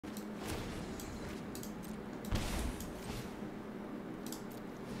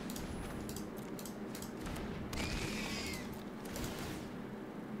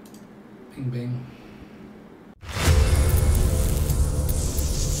Bing bing.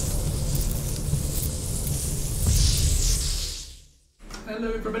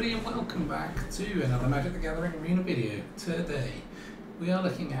 Hello everybody and welcome back to another Magic the Gathering Arena video. Today we are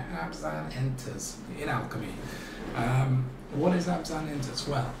looking at Abzan Enters in Alchemy. What is Abzan Enters?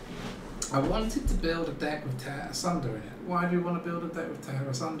 Well, I wanted to build a deck with Tear Asunder in it. Why do you want to build a deck with Tear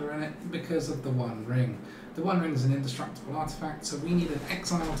Asunder in it? Because of the One Ring. The One Ring is an indestructible artifact, so we need an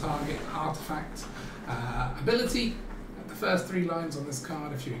exile target artifact ability. The first 3 lines on this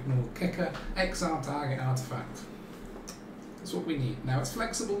card, if you ignore kicker, exile target artifact. That's what we need. Now it's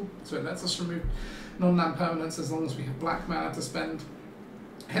flexible, so it lets us remove non-land permanents as long as we have black mana to spend.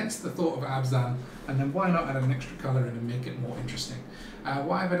 Hence the thought of Abzan, and then why not add an extra colour in and make it more interesting?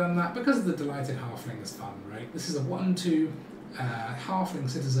 Why have I done that? Because the Delighted Halfling is fun, right? This is a 1/2 Halfling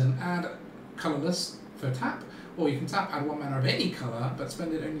citizen, add colourless for tap, or you can tap, add 1 mana of any colour, but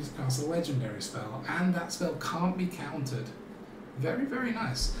spend it only to cast a legendary spell, and that spell can't be countered. Very, very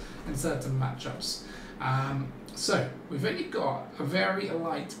nice in certain matchups. So, we've only got a very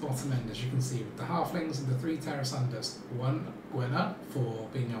light bottom end, as you can see, with the Halflings and the 3 Tear Asunders. 1 Gwenna for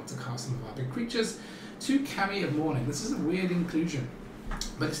being able to cast some of our big creatures. 2 Kami of Mourning. This is a weird inclusion,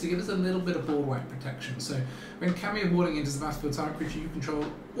 but it's to give us a little bit of board wipe protection. So, when Kami of Mourning enters the battlefield, target creature you control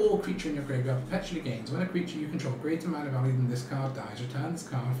or creature in your graveyard perpetually gains. When a creature you control greater mana value than this card dies, return this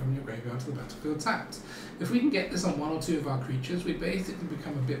card from your graveyard to the battlefield tapped. If we can get this on 1 or 2 of our creatures, we basically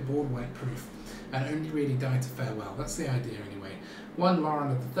become a bit board wipe proof and only really die to farewell. That's the idea anyway. 1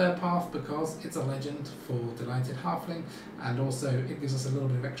 Loran of the third path because it's a legend for Delighted Halfling, and also it gives us a little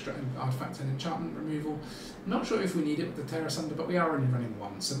bit of extra artifact and enchantment removal. Not sure if we need it with the Tear Asunder, but we are only running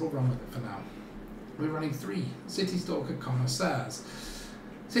 1, so we'll run with it for now. We're running 3 Citystalker Connoisseurs.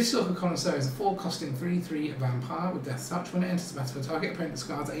 Citystalker Connoisseur is a 4-costing 3/3 vampire with Death Touch. When it enters the battlefield, target opponent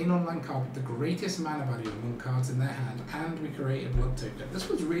discards a non-land card with the greatest mana value among cards in their hand, and we create a blood token. This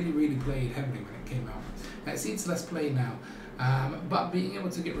was really played heavily when it came out. It seems less played now, but being able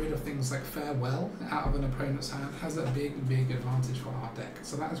to get rid of things like Farewell out of an opponent's hand has a big advantage for our deck.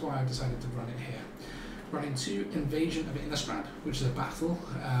 So that is why I've decided to run it here. Running 2 Invasion of Innistrad, which is a battle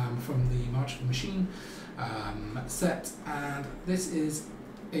from the Magical Machine set, and this is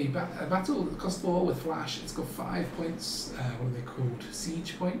a battle that costs 4 with flash. It's got 5 points, what are they called?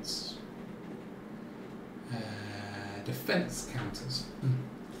 Siege points? Defense counters.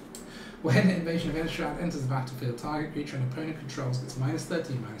 When Invasion of Innistrad enters the battlefield, target creature an opponent controls gets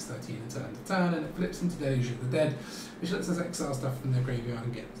 -13 in turn to turn, and it flips into Deluge of the Dead, which lets us exile stuff from their graveyard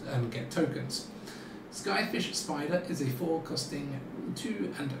and get tokens. Skyfisher Spider is a 4-costing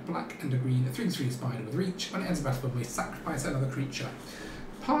 2 and black and a green, a 3/3 spider with reach. When it enters the battlefield, we sacrifice another creature.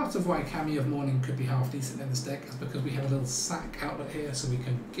 Part of why Kami of Mourning could be half decent in this deck is because we have a little sack outlet here, so we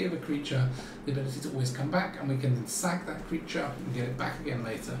can give a creature the ability to always come back, and we can then sack that creature and get it back again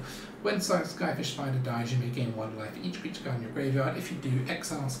later. When Skyfish Spider dies, you may gain 1 life for each creature card in your graveyard. If you do,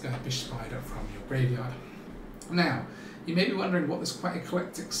 exile Skyfish Spider from your graveyard. Now, you may be wondering what this quite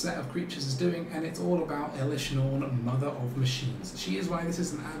eclectic set of creatures is doing, and it's all about Elesh Norn, Mother of Machines. She is why this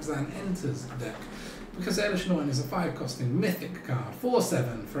is an Abzan Enters deck. Because Elesh Norn is a 5-costing mythic card,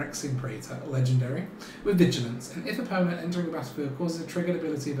 4/7 for Phyrexian Praetor, legendary, with vigilance, and if a opponent entering the battlefield causes a triggered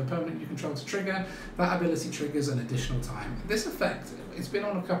ability of an opponent you control to trigger, that ability triggers an additional time. This effect, it's been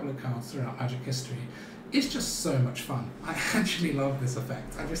on a couple of cards throughout Magic history. It's just so much fun. I actually love this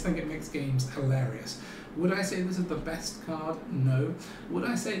effect. I just think it makes games hilarious. Would I say this is the best card? No. Would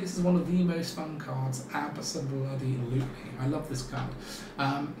I say this is one of the most fun cards? Absolutely. I love this card.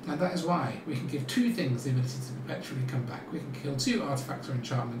 And that is why we can give 2 things the ability to perpetually come back. We can kill 2 artifacts or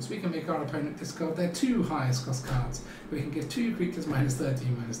enchantments. We can make our opponent discard their 2 highest cost cards. We can give 2 creatures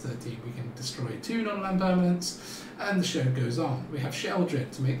 -13. We can destroy 2 non-land permanents, and the show goes on. We have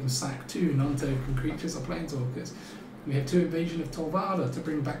Sheoldred to make them sack 2 non-token creatures or planeswalkers. We have 2 Invasion of Tolvada to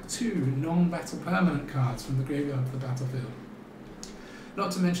bring back 2 non-battle permanent cards from the graveyard to the battlefield.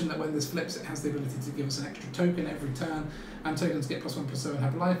 Not to mention that when this flips, it has the ability to give us an extra token every turn, and tokens get +1/+0 and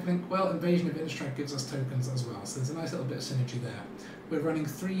have lifelink. Well, Invasion of Innistrad gives us tokens as well, so there's a nice little bit of synergy there. We're running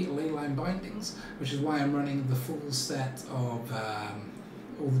 3 Leyline Bindings, which is why I'm running the full set of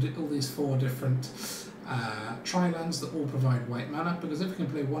all these 4 different tri-lands that all provide white mana, because if we can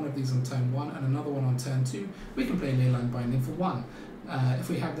play 1 of these on turn 1 and another one on turn 2, we can play Leyline Binding for 1. If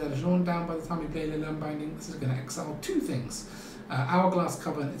we have the Norn down by the time we play Leyline Binding, this is going to exile 2 things. Hourglass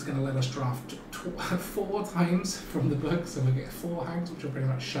Coven is going to let us draft 4 times from the book, so we get 4 hags, which will pretty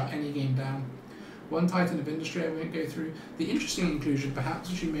much shut any game down. One Titan of Industry I won't go through. The interesting inclusion, perhaps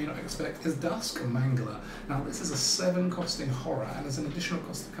which you may not expect, is Dusk Mangler. Now this is a 7 costing horror, and as an additional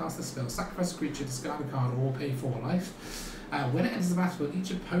cost to cast the spell, sacrifice a creature, discard a card, or pay 4 life. When it enters the battlefield,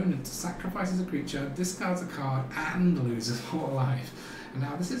 each opponent sacrifices a creature, discards a card, and loses 4 life. And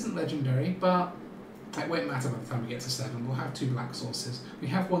now this isn't legendary, but it won't matter by the time we get to 7. We'll have 2 black sources. We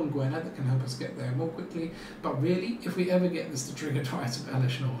have 1 Gwenna that can help us get there more quickly, but really, if we ever get this to trigger twice with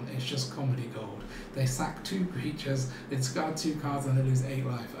Elesh Norn, it's just comedy gold. They sack 2 creatures, they discard 2 cards, and they lose 8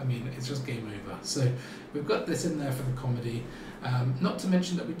 life. I mean, it's just game over. So we've got this in there for the comedy. Not to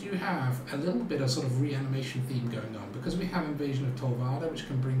mention that we do have a little bit of sort of reanimation theme going on, because we have Invasion of Tolvada, which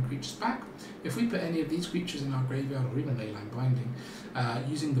can bring creatures back. If we put any of these creatures in our graveyard, or even Leyline Binding,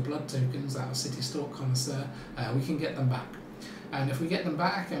 using the blood tokens out of Citystalker Connoisseur, we can get them back. And if we get them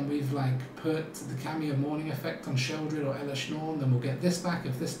back and we've like put the Kami of Mourning effect on Sheoldred or Elesh Norn, then we'll get this back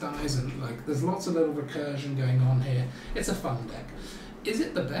if this dies, and like there's lots of little recursion going on here. It's a fun deck. Is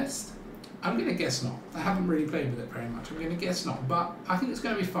it the best? I'm going to guess not. I haven't really played with it very much. I'm going to guess not, but I think it's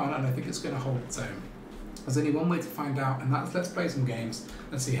going to be fun, and I think it's going to hold its own. There's only one way to find out, and that's let's play some games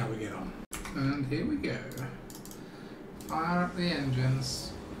and see how we get on. And here we go. Fire up the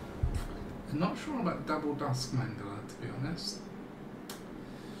engines. I'm not sure about double Dusk Mangler, to be honest.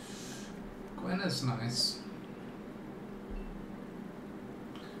 Gwenna's nice.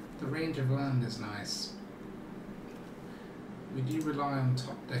 The range of land is nice. We do rely on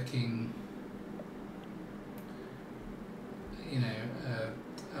top decking, you know,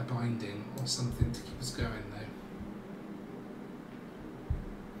 a binding or something to keep us going though.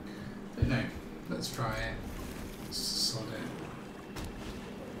 But no, let's try it. Sod it.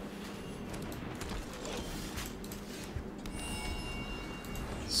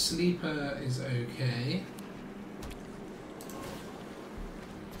 Sleeper is okay.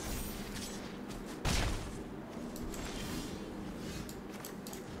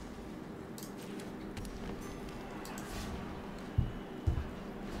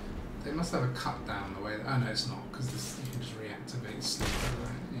 They must have a cut down the way. Oh no, it's not, because you can just reactivate Sleeper,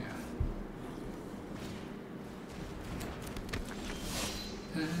 right?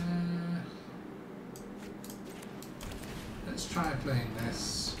 Yeah. Let's try playing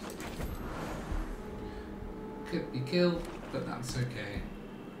this. Could be killed, but that's okay.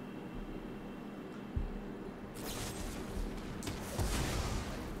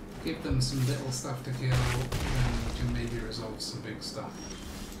 Give them some little stuff to kill, and then we can maybe resolve some big stuff.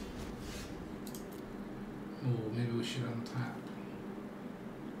 Oh, maybe we should untap.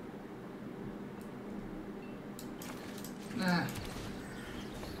 Nah.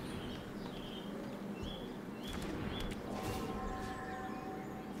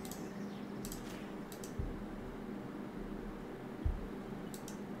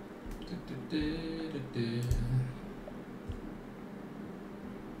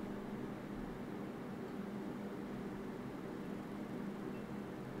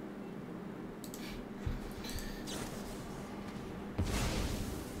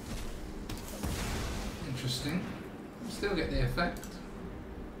 Interesting. Still get the effect.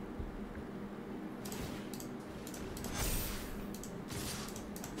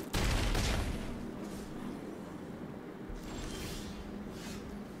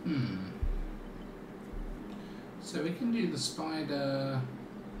 So we can do the spider,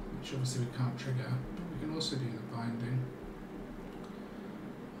 which obviously we can't trigger, but we can also do the binding.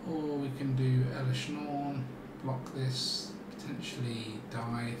 Or we can do Elesh Norn, block this, potentially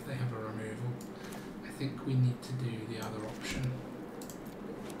die if they have a removal. I think we need to do the other option.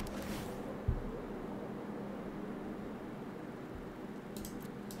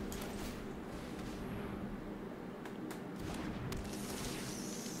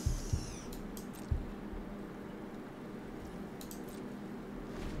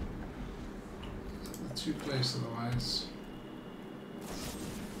 Too close otherwise.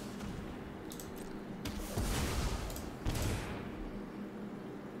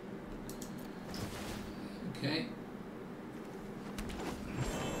 Okay.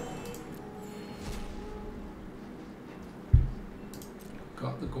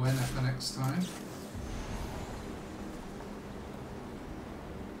 Got the Gwenna for next time.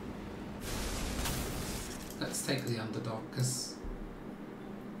 Let's take the underdog because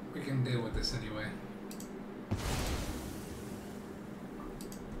we can deal with this anyway.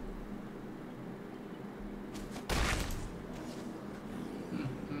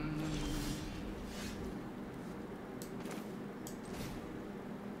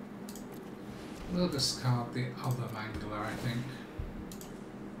 We'll discard the other Mangler, I think.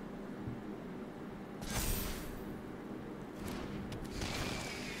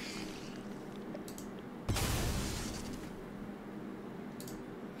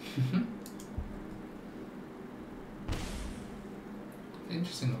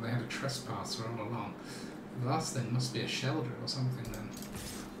 Interesting that they had a trespasser all along. The last thing must be a Sheoldred or something then.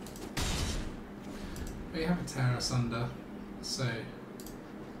 We have a Tear Asunder, so...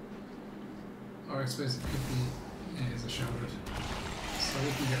 Or I suppose it could be... It is a Sheoldred. So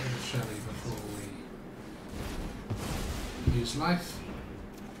we can get rid of Shelly before we lose life.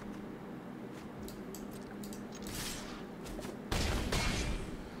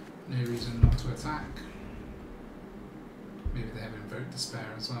 No reason not to attack. Maybe they have Invoked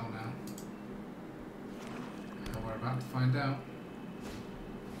Despair as well now. We're about to find out.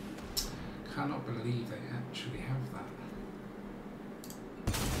 Cannot believe they actually have that.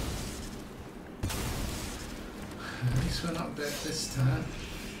 At least we're not dead this turn.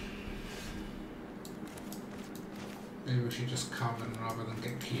 Maybe we should just Coven rather than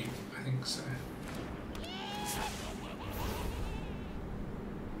get cute. I think so.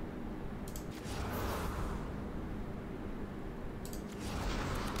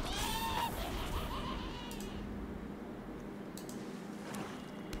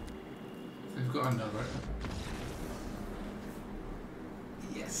 We've got another.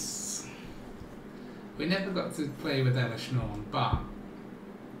 Yes. We never got to play with Elesh Norn, but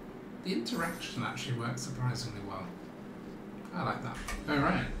the interaction actually works surprisingly well. I like that.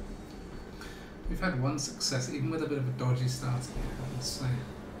 Alright. We've had one success, even with a bit of a dodgy start here, let's say.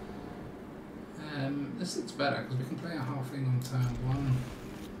 This looks better because we can play a halfling on turn 1,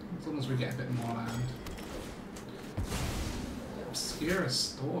 as long as we get a bit more land. Obscure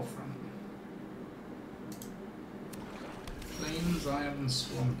Storefront. Flames, Iron,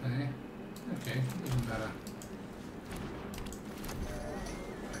 Swamp, eh? Okay, even better.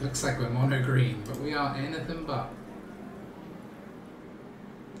 Looks like we're mono green, but we are anything but.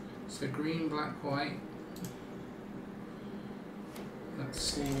 So green, black, white.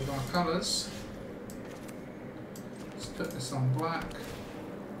 That's all of our colours. Let's put this on black.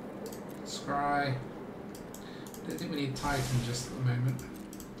 Scry. Don't think we need Titan just at the moment.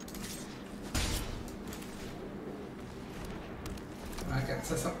 That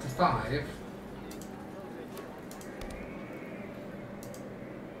gets us up to 5.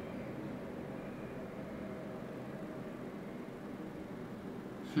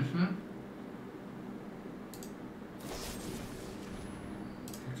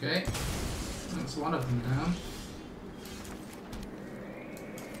 Okay, that's one of them down.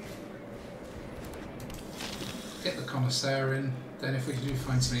 Get the Connoisseur in, then if we do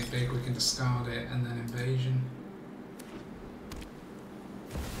find something big we can discard it and then Invasion.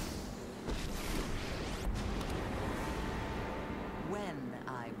 When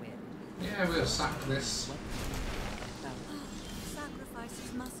I win. Yeah, we'll sack this.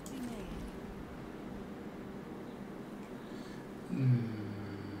 Sacrifices must be made.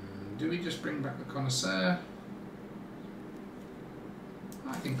 Do we just bring back the Connoisseur?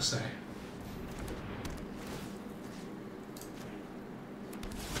 I think so.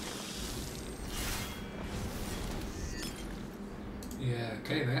 Yeah,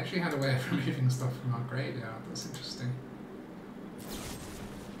 okay, they actually had a way of removing stuff from our graveyard. That's interesting.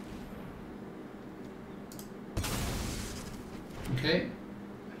 Okay.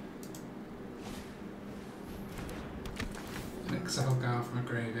 Exile Gaea from a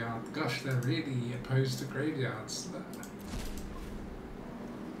graveyard. Gosh, they're really opposed to graveyards.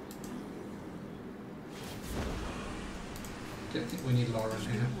 Don't think we need Loran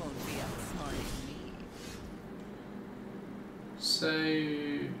here. So,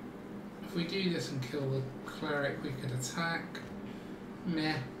 if we do this and kill the cleric, we could attack.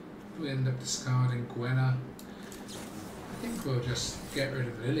 Meh. We end up discarding Gwenna. I think we'll just get rid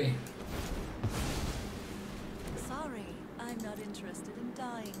of Lily. Sorry, I'm not interested in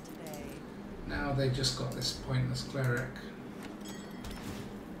dying today. Now they just got this pointless cleric.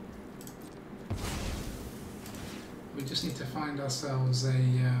 We just need to find ourselves a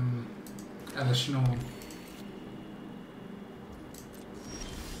Elesh Norn.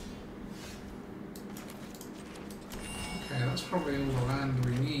 Okay, that's probably all the land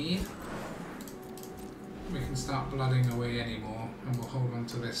we need. We can start blooding away anymore, and we'll hold on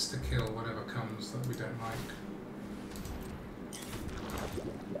to this to kill whatever comes that we don't like.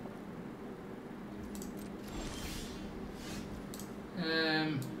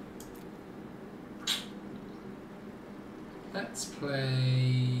 Let's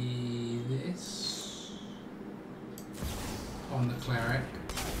play this on the cleric,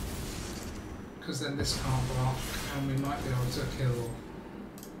 because then this can't block, and we might be able to kill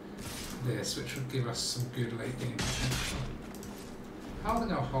this, which would give us some good late game potential. I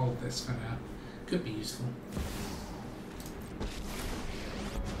think I'll hold this for now. Could be useful.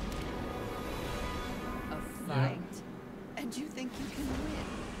 fight. And you think you can win?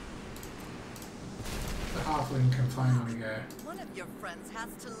 The halfling can finally go. One of your friends has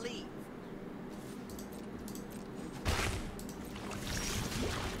to leave.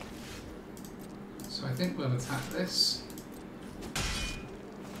 So I think we'll attack this.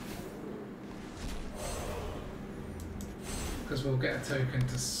 Because we'll get a token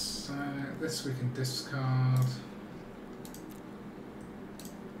to this we can discard.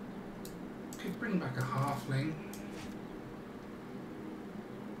 Could bring back a halfling.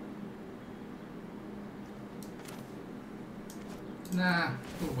 Nah,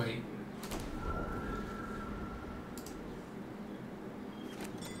 we'll wait.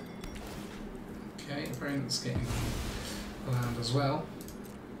 Okay, Brent's getting land as well.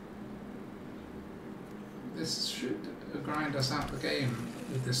 This should grind us out the game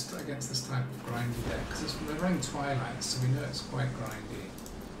with this against this type of grindy deck because we're running Twilight, so we know it's quite grindy.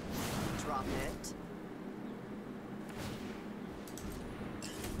 Drop it.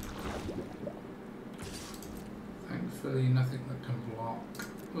 Thankfully, nothing that can block.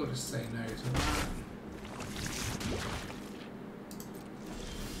 We'll just say no to that.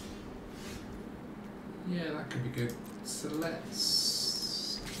 Yeah, that could be good. So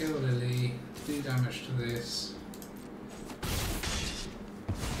let's kill Lily, do damage to this.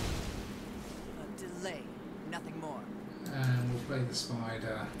 A delay, nothing more. And we'll play the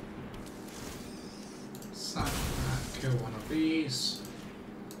spider. Sack that, kill one of these.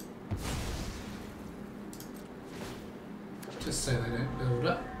 Just so they don't build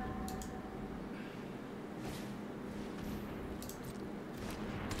up.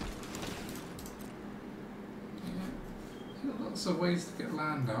 Yeah, lots of ways to get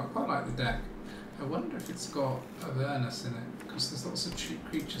land out. I quite like the deck. I wonder if it's got Avernus in it, because there's lots of cheap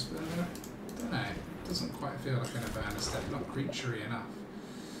creatures, but I don't know. It doesn't quite feel like an Avernus deck, not creaturey enough.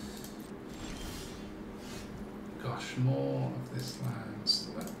 Gosh, more of this land. So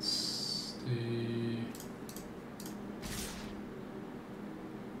let's do.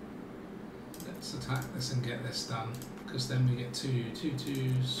 Let's attack this and get this done, because then we get two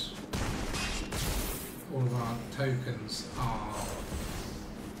 2/2s. All of our tokens are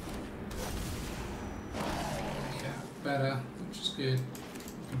better, which is good.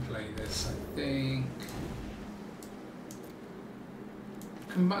 We can play this, I think.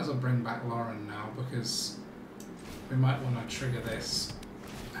 We might as well bring back Loran now, because we might want to trigger this,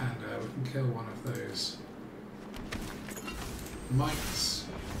 and we can kill one of those mites.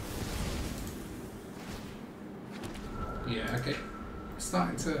 Yeah, okay.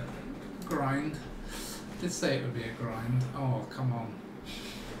 Starting to grind. Did say it would be a grind. Oh, come on.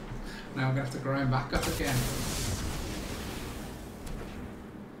 Now I'm going to have to grind back up again.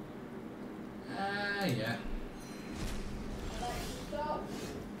 Yeah.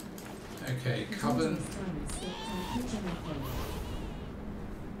 Okay, Coven.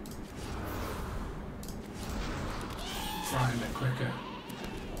 Grind it quicker.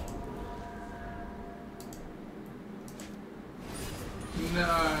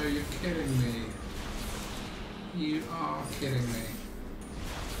 No, you're kidding me. You are kidding me.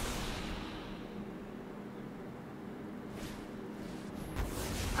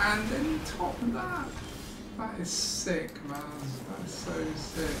 And then top of that. That is sick, man. That is so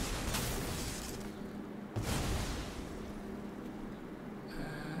sick.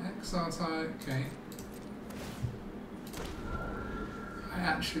 Exile type, okay. I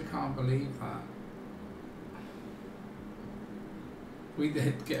actually can't believe that. We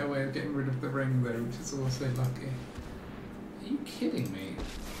did get away with getting rid of the ring though, which is also lucky. Are you kidding me?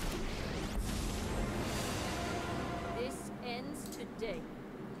 This ends today.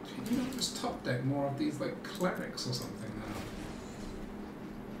 Can you not just top deck more of these like clerics or something now?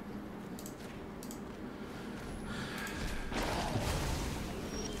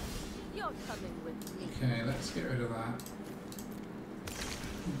 You're coming with me. Okay, let's get rid of that.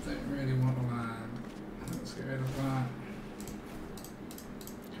 Don't really want to land. Let's get rid of that.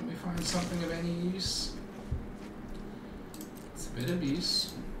 Can we find something of any use? It's a bit of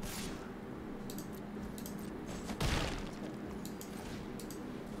use.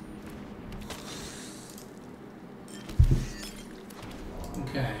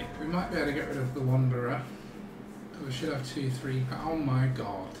 Okay, we might be able to get rid of the Wanderer. We should have 2/3. Oh my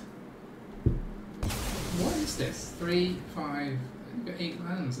god. What is this? 3, 5. They've got 8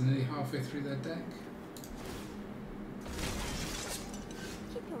 lands and nearly halfway through their deck.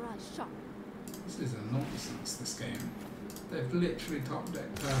 Keep your eyes sharp. This is a nonsense, this game. They've literally top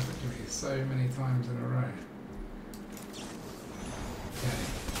decked perfectly so many times in a row. Okay.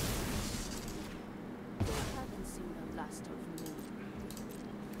 They haven't seen the last of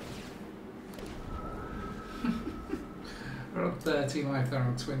me. 30 life there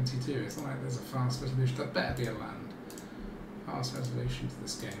on 22. It's not like there's a fast resolution. That better be a land. Fast resolution to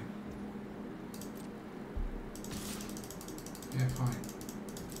this game. Yeah, fine.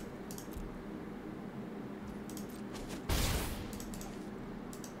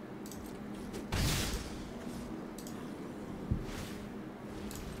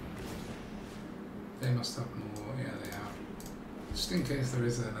 They must have more. Yeah, they are. Just in case there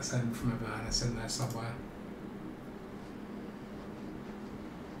is an ascend from Avernus in there somewhere.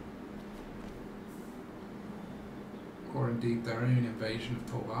 Or indeed their own invasion of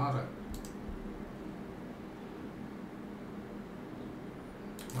Tolvada.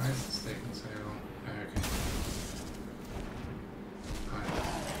 Why is this taking so long? Oh, okay. Right.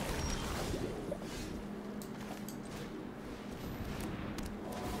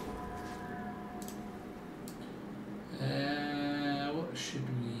 What should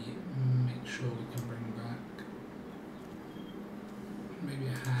we make sure we can bring back? Maybe a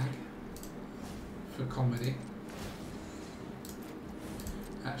hag for comedy.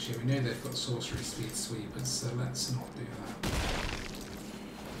 Actually, we know they've got sorcery speed sweepers, so let's not do that.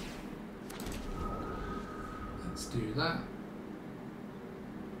 Let's do that.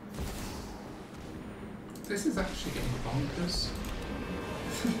 This is actually getting bonkers.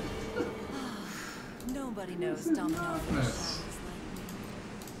 Nobody knows Domino.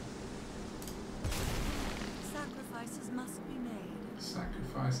 Sacrifices must be made.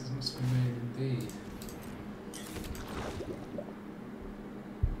 Sacrifices must be made indeed.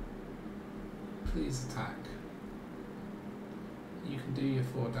 Please attack. You can do your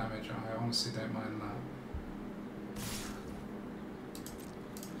 4 damage, I honestly don't mind that.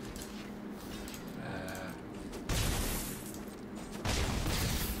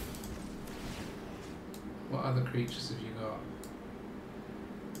 What other creatures have you got?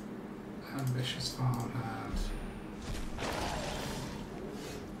 Ambitious Farmhand.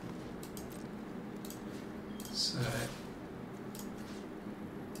 So,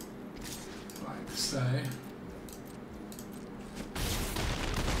 like so.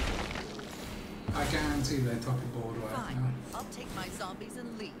 I guarantee they're top of board right now. I'll take my zombies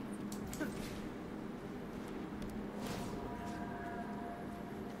and leave.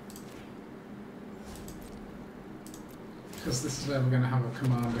 Because this is where we're going to have a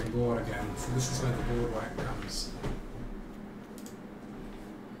commanding board again, so this is where the board wipe comes.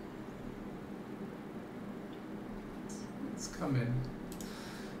 It's coming.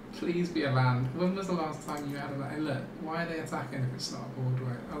 Please be a land. When was the last time you had a land? Look, why are they attacking if it's not a board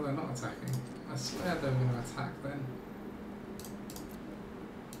wipe? Oh, they're not attacking. I swear they were going to attack then.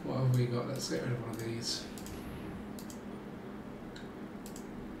 What have we got? Let's get rid of one of these.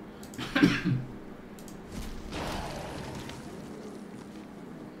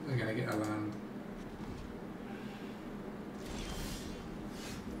 We're going to get a land.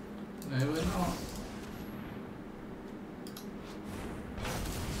 No, we're not.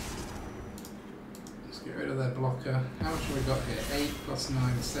 Let's get rid of their blocker. How much have we got here? 8 plus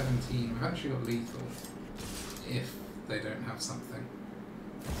 9, 17. We've actually got lethal. If they don't have something.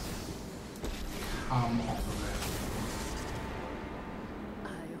 Come off of it. I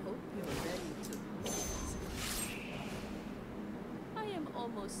hope you're ready to lose. I am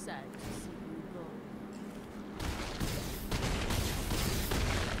almost sad to see you go.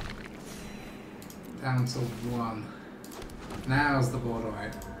 Down to 1. Now's the board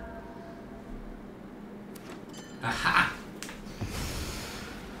wipe. Aha!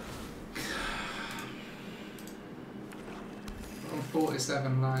 On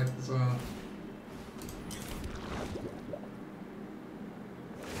 47 life as well.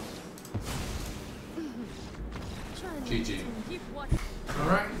 GG.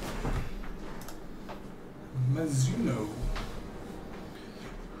 Alright. Mizuno.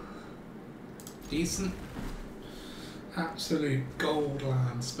 Decent. Absolute gold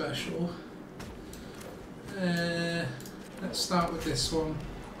land special. Let's start with this one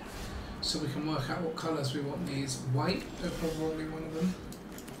so we can work out what colours we want these. White, if I'm rolling one of them.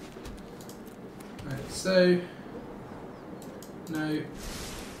 Right, so no.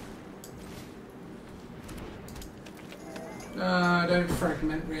 Don't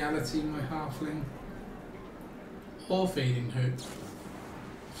fragment reality, my halfling. Or feeding hope.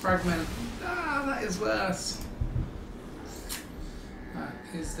 Fragment. That is worse. That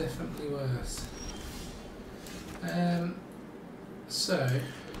is definitely worse. So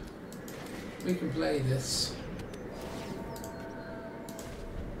we can play this.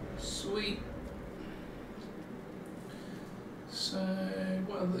 Sweet. So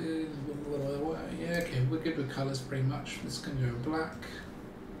yeah, okay, we're good with colours pretty much. This can go black.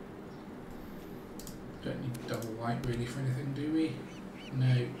 Don't need double white really for anything, do we?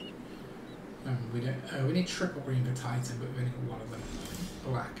 No. We don't. Oh, we need triple green for Titan, but we've only got one of them.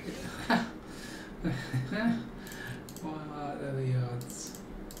 Black. What are the odds?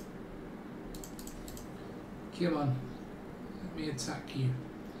 Come on. Let me attack you.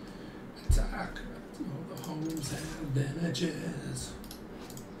 Attack all the homes and villages.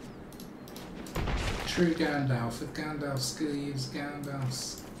 True Gandalf with Gandalf sleeves,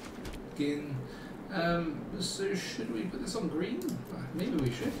 Gandalf skin. So should we put this on green? Maybe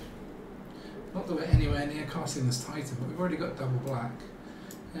we should. Not that we're anywhere near casting this Titan, but we've already got double black.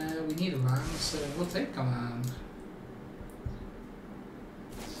 We need a land, so we'll take a land.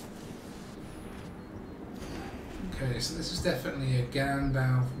 Okay, so this is definitely a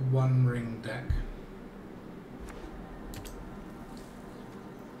Gandalf one ring deck.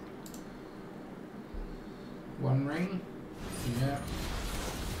 One ring? Yeah.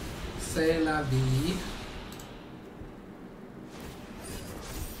 C'est la vie.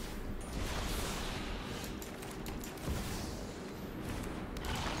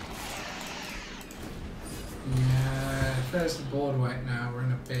 Yeah, if there's the board right now, we're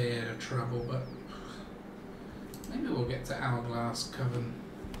in a bit of trouble, but maybe we'll get to Hourglass Coven.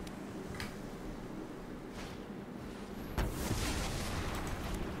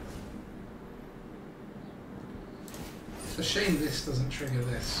 It's a shame this doesn't trigger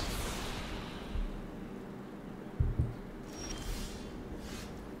this.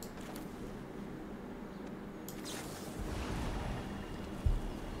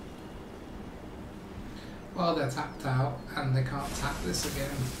 Well, they're tapped out and they can't tap this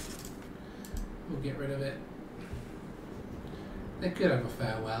again. We'll get rid of it. They could have a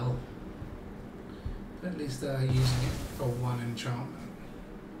farewell, but at least they're using it for one enchantment.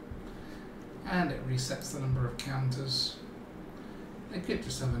 And it resets the number of counters. They could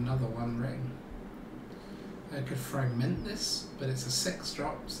just have another one ring. They could fragment this, but it's a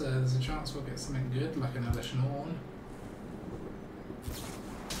 6-drop, so there's a chance we'll get something good, like an Elesh Norn.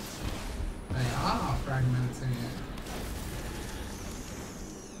 They are fragmenting it.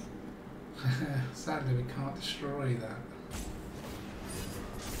 Sadly, we can't destroy that.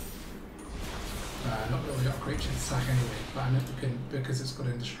 Not that we got creature attack anyway, but I meant we couldn't because it's got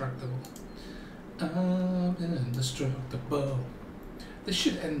indestructible. Indestructible. This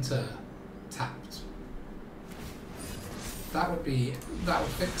should enter tapped. That would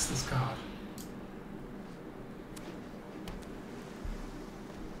fix this card.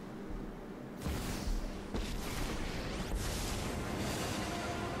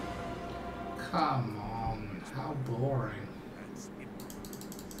 Come on, how boring.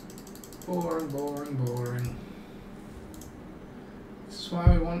 Boring, boring, boring. This is why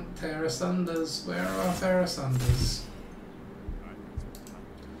we want Terra Sunders. Where are our Terra Sunders?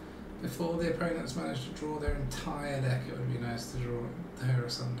 Before the opponents manage to draw their entire deck, it would be nice to draw Terra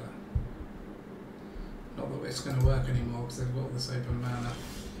Sunder. Not that it's going to work anymore because they've got this open mana.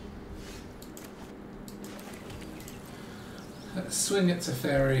 Let's swing it to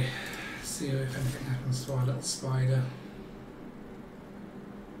Fairy. See if anything happens to our little spider.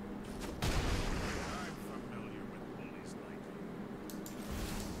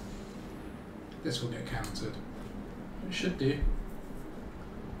 This will get countered. It should do.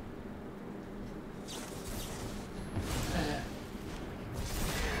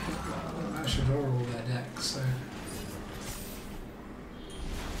 I should draw all their decks, so.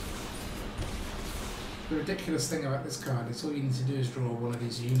 The ridiculous thing about this card is all you need to do is draw one of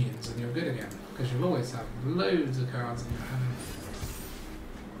these unions and you're good again, because you'll always have loads of cards in your hand.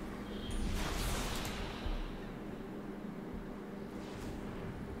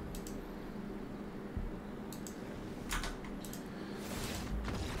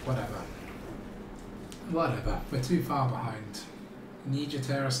 Whatever, we're too far behind. You need your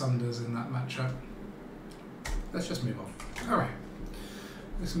Terra Sunders in that matchup. Let's just move on. Alright,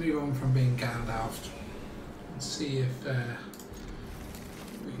 let's move on from being Gandalfed. Let's see if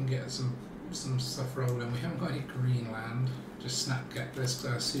we can get some stuff rolling. We haven't got any green land. Just snapgap this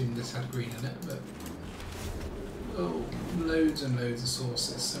because I assumed this had green in it, but oh, loads and loads of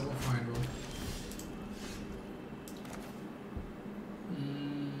sources, so we'll find one.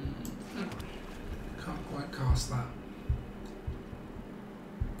 Can't quite cast that.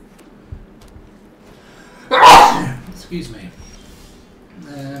 Excuse me.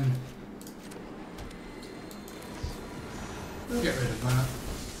 We'll get rid of that.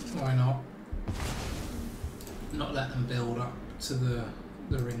 Why not? Not let them build up to the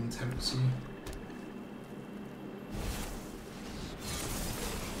ring tempts you.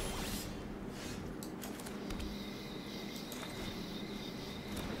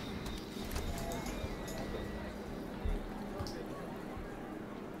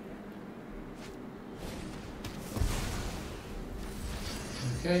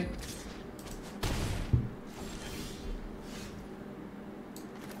 Okay.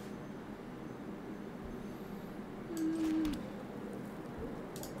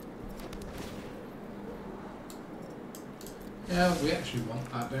 Yeah, we actually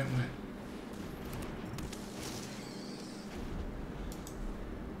want that, don't we?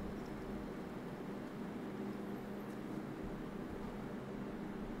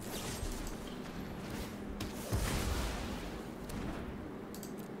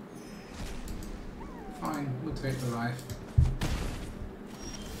 Fine, we'll take the life.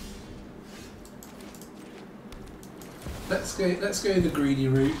 Let's go the greedy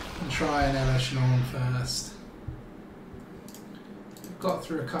route and try an Elesh Norn first. We've got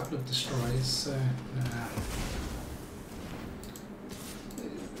through a couple of destroys, so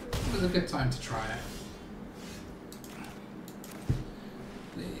it was a good time to try it.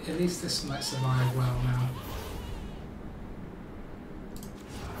 At least this might survive well now.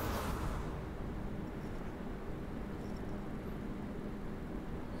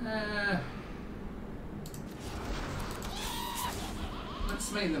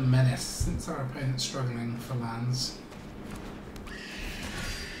 Let's make them menace, since our opponent's struggling for lands.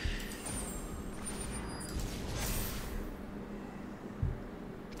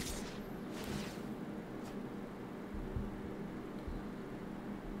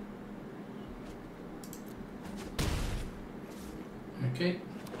 Okay.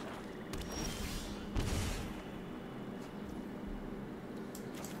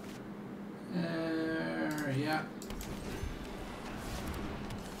 Yeah.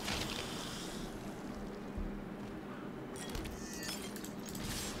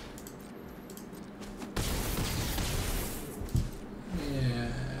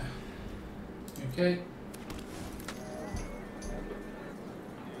 Yeah. Okay.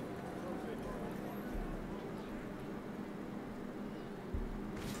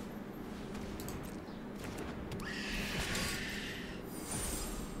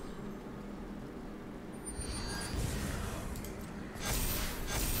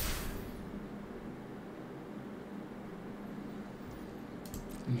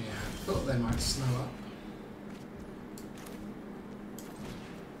 Yeah, I thought they might slow up.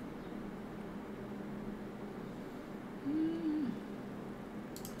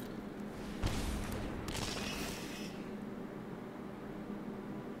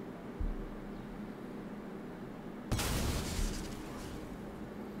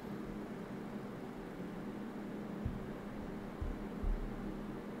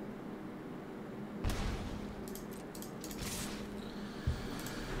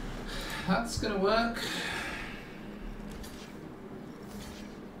 That's gonna work.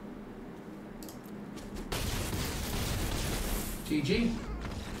 GG.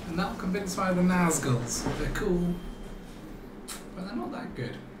 And that'll convince my other Nazguls. They're cool, but they're not that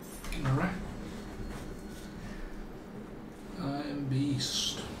good. Alright. I am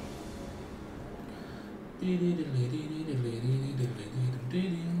beast.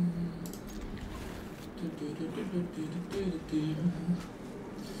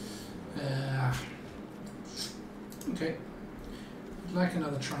 Okay. I'd like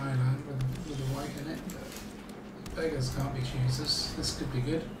another tri-land with a white in it, but beggars can't be choosers. This could be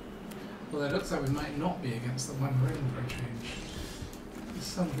good. Well, it looks like we might not be against the one ring for a change. It's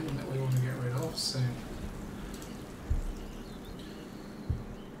something that we want to get rid of, so...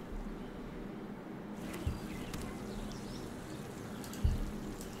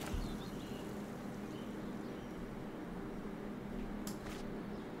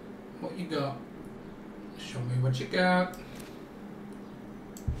 What you got? Show me what you got.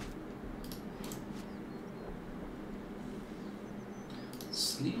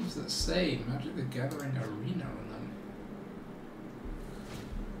 Sleeves that say Magic the Gathering Arena on them.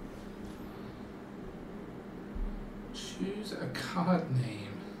 Choose a card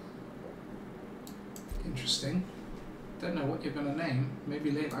name. Interesting. Don't know what you're going to name.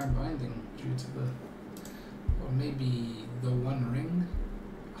 Maybe Leyline Binding due to the... Or maybe the One Ring.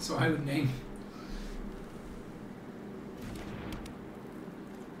 That's what I would name.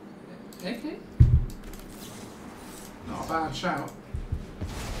 Okay. Not a bad shout.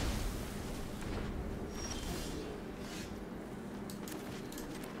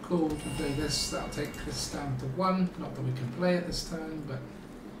 Cool, we can play this. That'll take this down to 1. Not that we can play it this turn, but...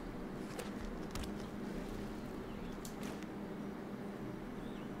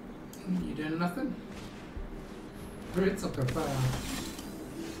 You doing nothing? It's up a bar.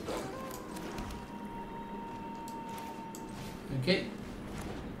 Okay.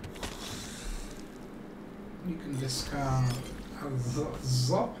 You can discard a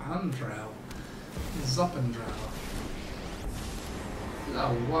Zopandrel.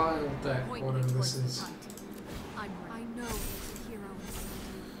 a wild deck, Point whatever me this towards the is. fight. I know there's a hero inside.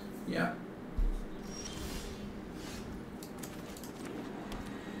 Yeah.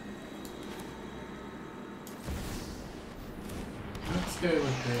 Let's go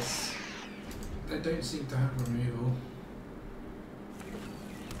with this. They don't seem to have removal.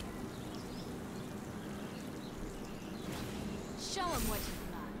 Show him what you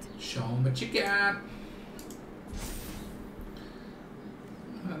got. Show 'em what you got.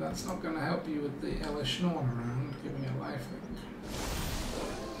 And that's not going to help you with the Elesh Norn around, giving you life link.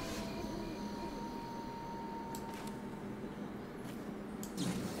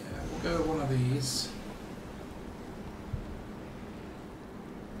 Yeah, we'll go with one of these.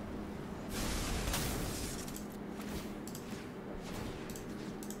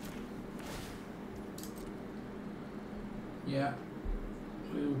 Yeah,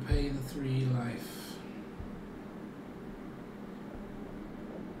 we will pay the 3 life.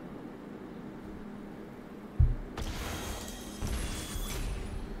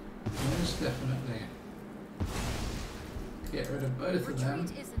 Most definitely. Get rid of both of them.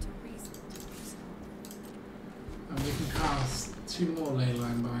 Retreat isn't a reason to do so. And we can cast 2 more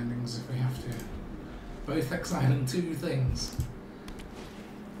Leyline Bindings if we have to. Both exiling 2 things.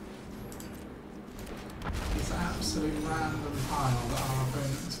 It's an absolute random pile that our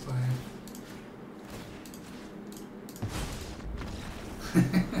opponents play.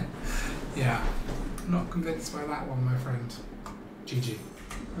 Yeah, not convinced by that one, my friend. GG.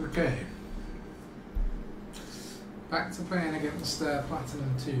 Okay. Back to playing against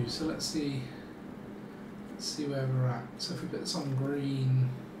Platinum 2, so let's see where we're at. So if we put this on green,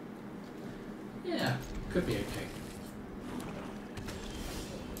 yeah, could be okay.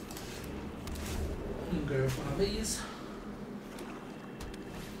 We'll go with one of these.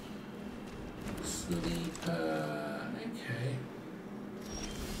 Sleeper, okay.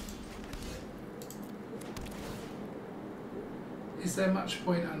 Is there much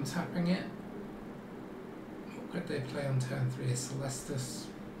point untapping it? What could they play on turn 3? Celestus?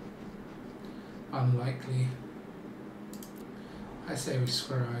 Unlikely. I say we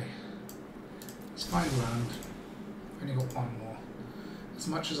scry. Let's find land. Only got 1 more. As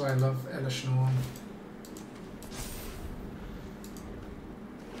much as I love Elesh Norn.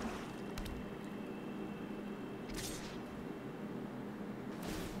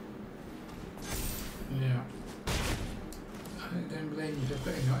 Yeah. I don't blame you for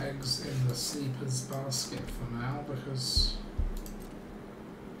putting your eggs in the sleeper's basket for now, because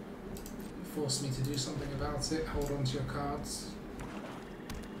it forced me to do something about it. Hold on to your cards.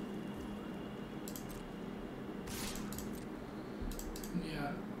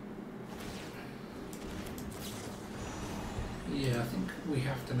 Yeah. Yeah, I think we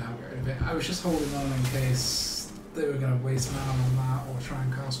have to now get rid of it. I was just holding on in case they were going to waste mana on that or try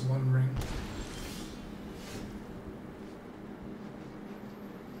and cast One Ring.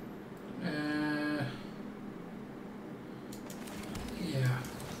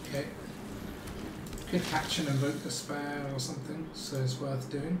 Could catch and invoke Despair or something, so it's worth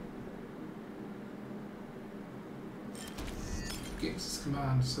doing. Gives its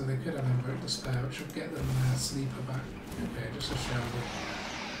command, so they could have invoked Despair, which would get them their sleeper back. Okay, just a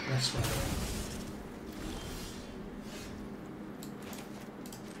Sheoldred. Less relevant.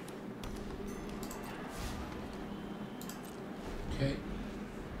 Okay.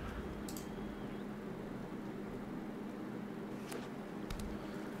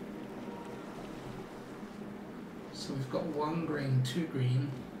 So we've got 1 green, 2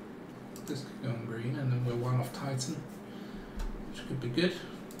 green. This could go on green, and then we're 1 off Titan, which could be good.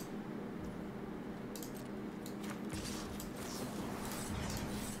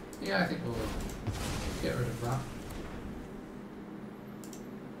 Yeah, I think we'll get rid of that.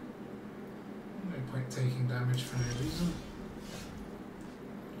 No point taking damage for no reason.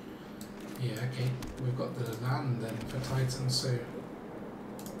 Yeah, okay. We've got the land then for Titan, so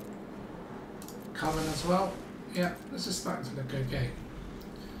Coven as well. Yeah, this is starting to look okay.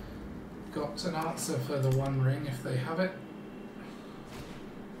 Got an answer for the One Ring if they have it.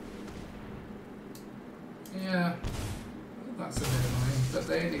 Yeah, that's a bit annoying, but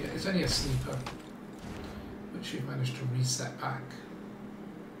it's only a sleeper, which you've managed to reset back.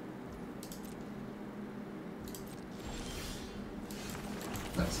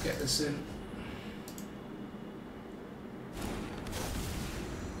 Let's get this in.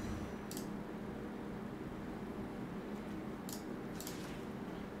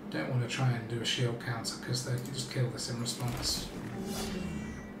 Don't want to try and do a shield counter because they can just kill this in response.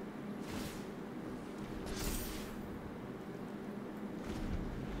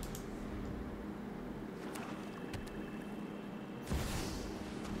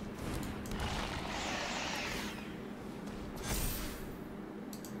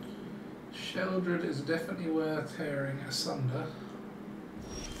 Sheoldred is definitely worth tearing asunder.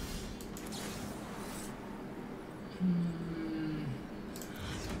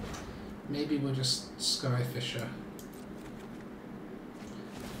 Maybe we'll just Skyfisher,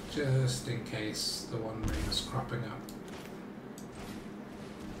 just in case the One Ring is cropping up.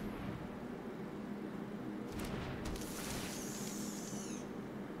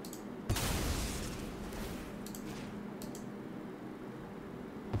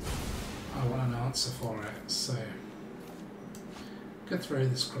 I want an answer for it, so could throw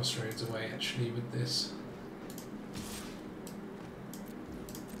this Crossroads away actually with this.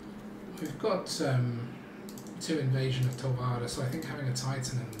 We've got 2 Invasion of Tolvada, so I think having a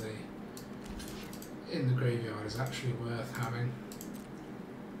Titan in the graveyard is actually worth having.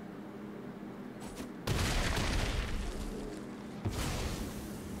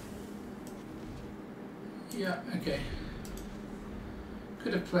 Yeah, okay.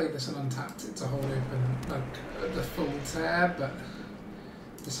 Could have played this and untapped it to hold open like the full tear, but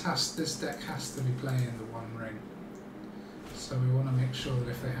this deck has to be playing the One Ring. So we want to make sure that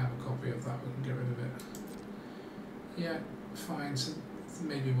if they have a copy of that, we can get rid of it. Yeah, fine. So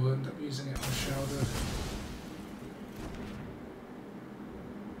maybe we'll end up using it on Sheoldred.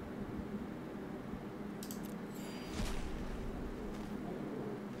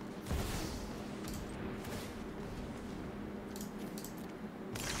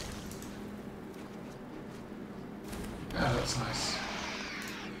 Oh, that's nice.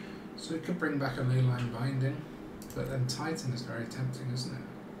 So we could bring back a Leyline Binding. But then Titan is very tempting, isn't it?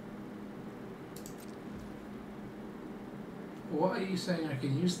 What are you saying I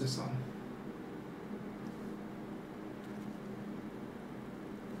can use this on?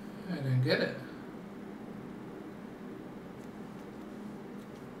 I don't get it.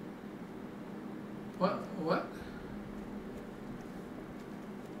 What?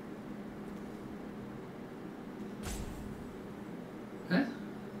 Huh?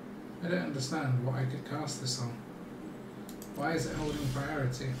 I don't understand what I could cast this on. Why is it holding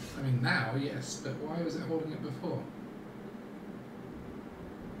priority? I mean now, yes, but why was it holding it before?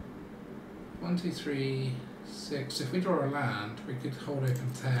 1, 2, 3, 6. If we draw a land, we could hold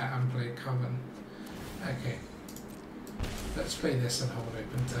open tear and play Coven. Okay. Let's play this and hold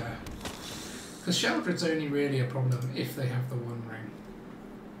open tear. Because Sheoldred's only really a problem if they have the One Ring.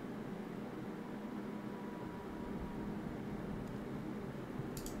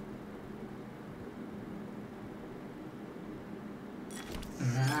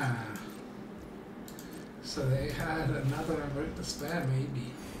 So they had another Invoke Despair,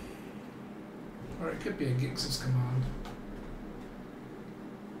 maybe. Or it could be a Gix's Command.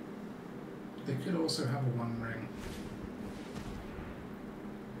 They could also have a One Ring.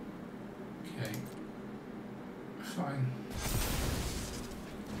 Okay. Fine.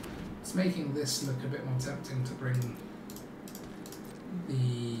 It's making this look a bit more tempting to bring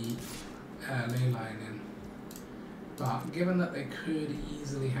the Leyline in. But given that they could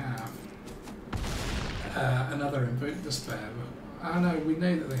easily have another Invoke Despair, I know we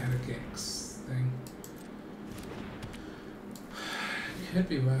know that they had a Gix thing. It could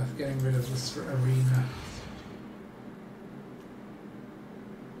be worth getting rid of this arena.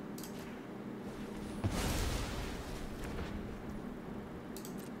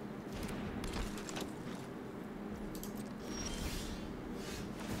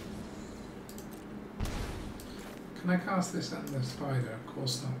 Can I cast this and the spider? Of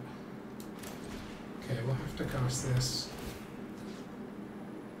course not. Okay, we'll have to cast this.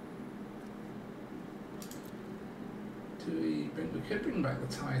 We could bring back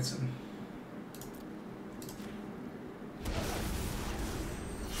the Titan.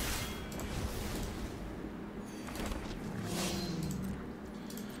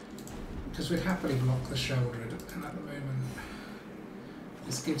 Because we'd happily block the Sheoldred, and at the moment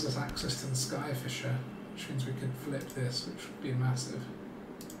this gives us access to the Skyfisher, which means we could flip this, which would be massive.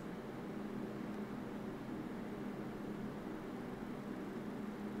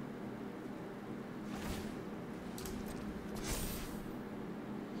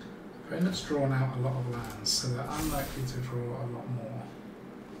 Opponent's drawn out a lot of lands, so they're unlikely to draw a lot more.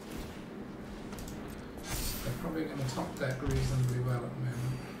 So they're probably going to top deck reasonably well at the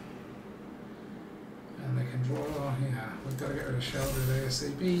moment. And they can draw, yeah, we've got to get rid of Sheoldred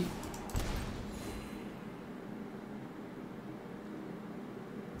ASAP.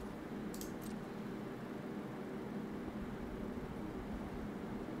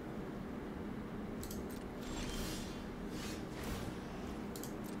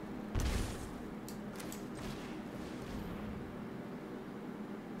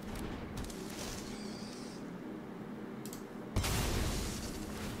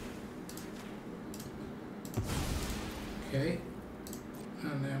 Okay.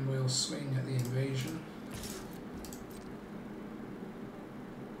 And then we'll swing at the invasion.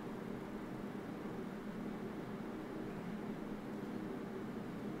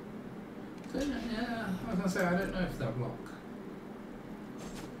 Yeah, I was going to say, I don't know if they'll block.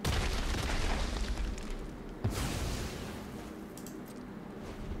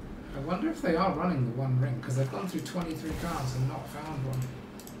 I wonder if they are running the one ring, because they've gone through 23 cards and not found one.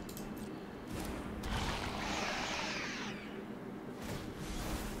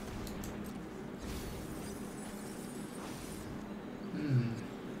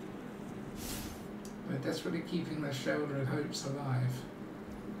 They're desperately keeping their Sheoldred hopes alive.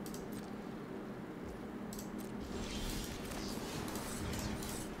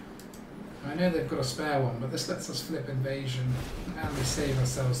 I know they've got a spare one, but this lets us flip invasion and we save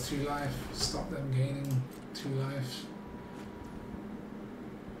ourselves 2 life, stop them gaining 2 life.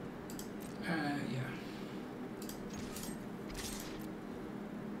 Yeah.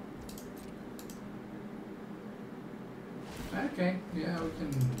 Okay, yeah, we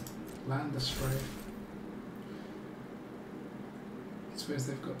can land the spray. I suppose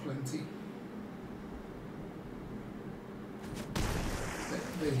they've got plenty.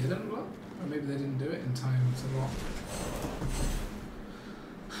 They didn't block? Or maybe they didn't do it in time to block.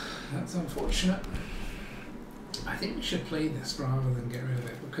 That's unfortunate. I think we should play this rather than get rid of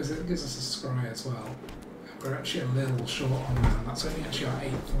it because it gives us a scry as well. We're actually a little short on land. That's only actually our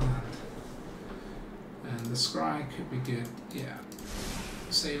 8th land. And the scry could be good. Yeah.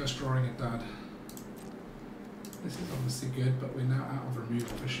 Save us drawing a dud. This is obviously good, but we're now out of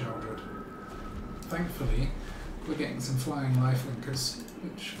removal for Sheoldred. Thankfully, we're getting some flying lifelinkers,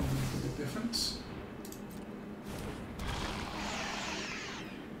 which will make a big difference.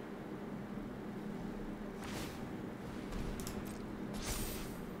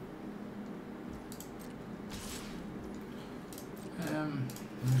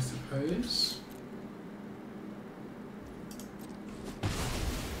 I suppose.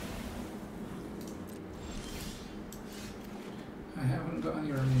 I haven't got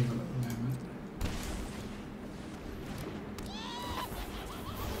any removal at the moment.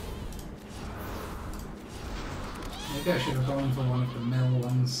 Maybe I should have gone for one of the mill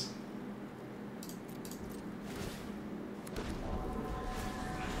ones.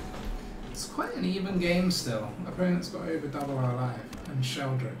 It's quite an even game still. Opponent's got over double our life and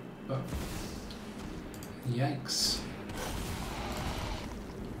Sheoldred, but yikes.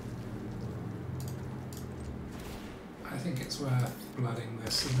 I think it's worth blooding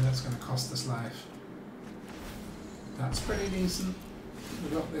this, even though it's going to cost us life. That's pretty decent.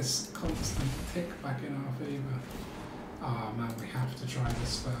 We've got this constant tick back in our favour. Ah man, we have to try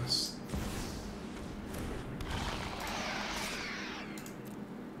this first.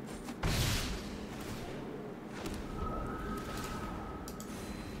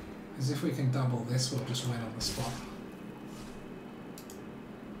 As if we can double this, we'll just win on the spot.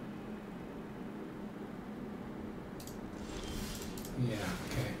 Yeah,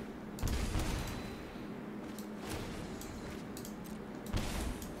 okay.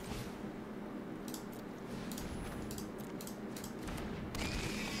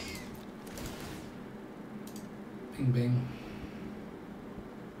 Bing bing.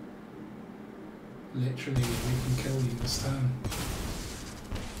 Literally, we can kill you this turn.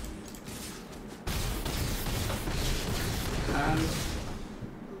 And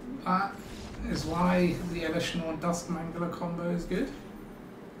that is why the Elesh Norn Dusk Mangler combo is good.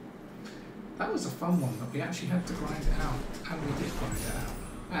 That was a fun one, but we actually had to grind it out, and we did grind it out.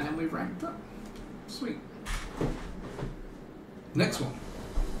 And then we ranked up. Sweet. Next one.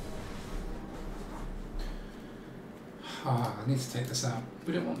 Ah, I need to take this out.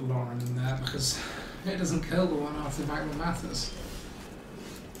 We don't want Loran in there because it doesn't kill the one artifact that matters.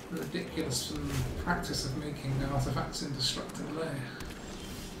 Ridiculous practice of making the artifacts indestructible there.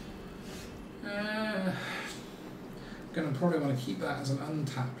 Gonna probably want to keep that as an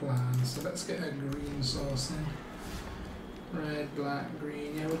untapped land, so let's get a green source in. Red, black,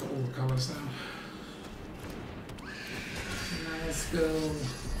 green, yeah, we've got all the colours now. Let's go,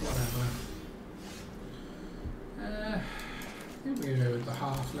 whatever. I think we go with the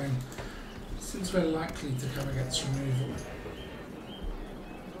halfling, since we're likely to come against removal.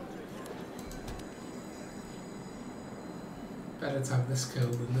 Better to have this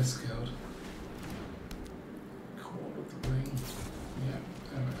killed than this killed. Call of the ring. Yeah,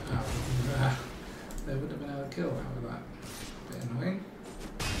 there would have been able to kill out of that. Bit annoying.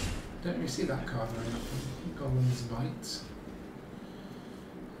 Don't really see that card very often. Golem's Bite.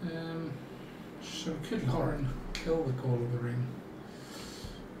 So could Loran kill the Call of the Ring?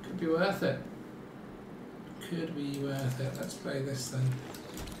 Could be worth it. could be worth it. Let's play this then.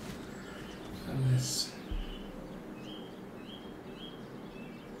 And this.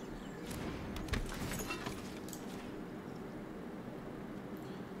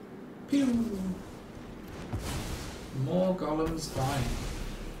 Pew! More golems dying.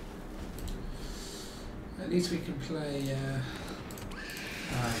 At least we can play. Yeah,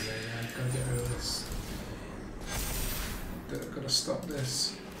 gotta get rid of this. Gotta stop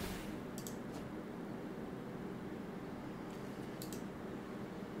this.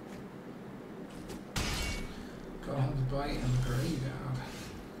 Gotta have the bite and the graveyard.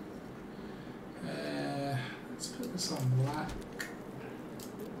 Let's put this on black.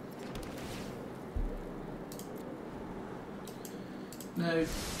 No,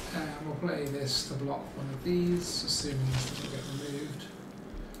 we'll play this to block one of these, assuming this doesn't get removed.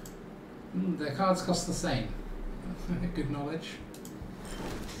 Their cards cost the same. Good knowledge.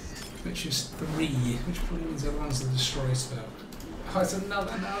 Which is 3, which probably means everyone's a destroy spell. Oh, it's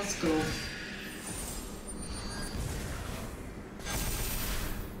another Nazgul.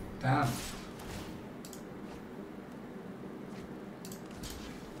 Damn.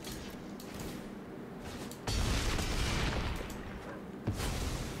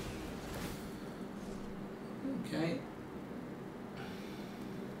 Okay.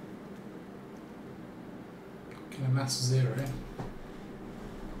 Can amass 0.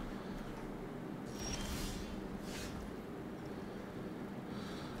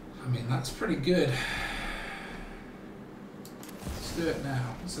 I mean, that's pretty good. Let's do it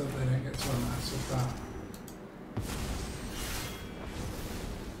now, so that they don't get to amass with that.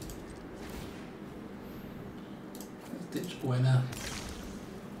 Let's ditch Gwenna.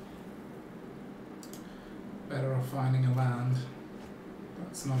 Better off finding a land.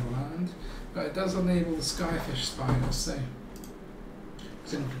 That's not a land. But it does enable the Skyfish Spider, so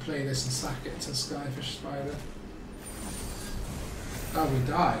then we can play this and sack it to Skyfish Spider. Oh, we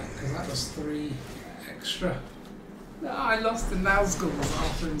died, because that was 3 extra. No, I lost the Nazguls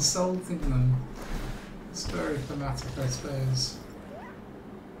after insulting them. It's very thematic, I suppose.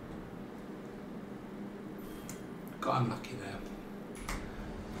 Got unlucky there.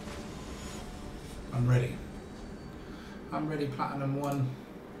 I'm ready. I'm ready, Platinum 1.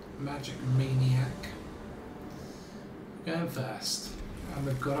 Magic Maniac. Going first. And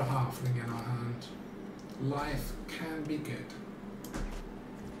we've got a halfling in our hand. Life can be good.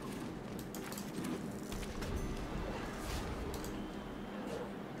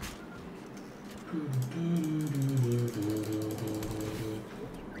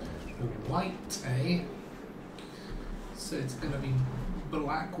 White, eh? So it's going to be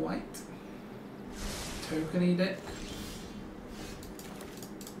black-white. Tokeny deck.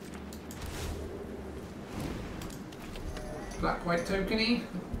 Black-white tokeny.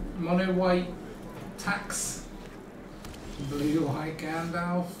 Mono-white tax. Blue-white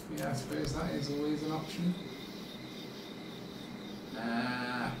Gandalf. Yeah, I suppose that is always an option.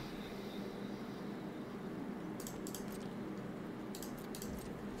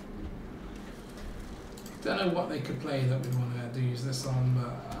 Don't know what they could play that we'd want to use this on,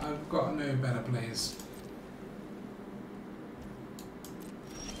 but I've got no better plays.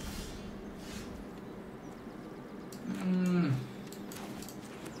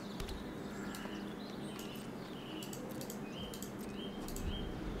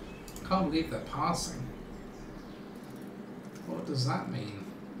 Can't believe they're passing. What does that mean?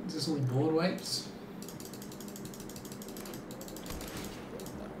 Is this all board wipes?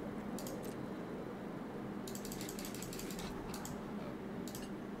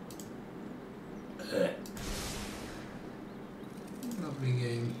 Lovely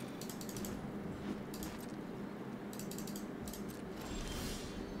game.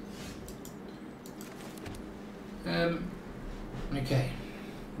 Okay.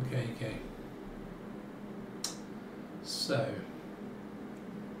 So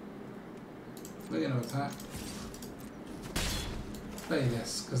we're going to attack. Play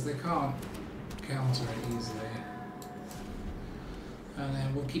this because they can't counter it easily. And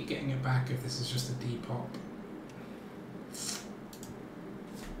then we'll keep getting it back if this is just a depop.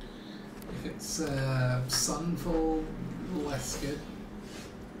 If it's Sunfall, less good.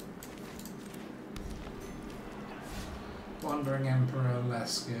 Wandering Emperor,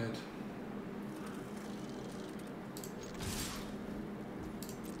 less good.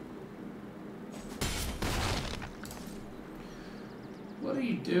 What are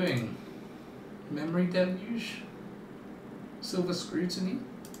you doing? Memory Deluge? Silver Scrutiny?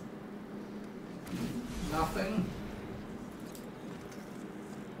 Nothing?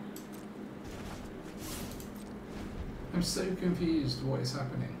 I'm so confused what is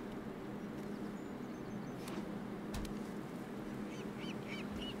happening.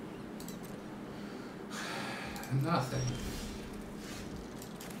 Nothing.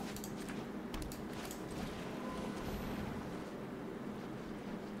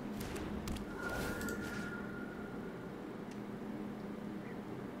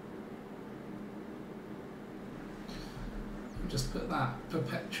 Just put that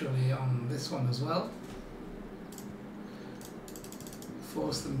perpetually on this one as well.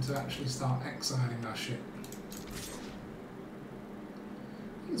 Force them to actually start exiling our shit.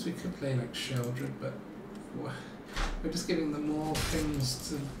 I guess we could play like Sheoldred, but we're just giving them more things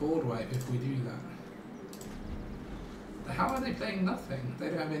to board wipe if we do that. How are they playing nothing? They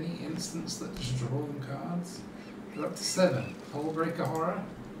don't have any instants that just draw them cards. They're up to 7. Hullbreaker Horror.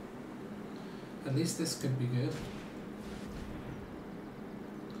 At least this could be good.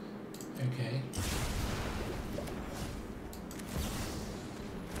 Okay.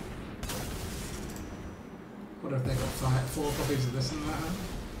 What have they got? 4 copies of this in that hand?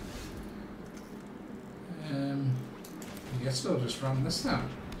 I guess we'll just run this now.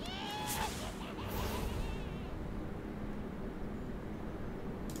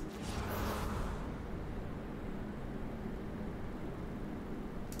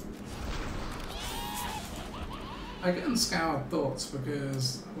 I get unscoured thoughts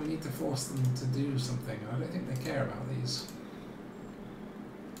because we need to force them to do something. I don't think they care about these.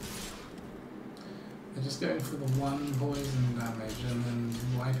 They're just going for the 1 poison damage and then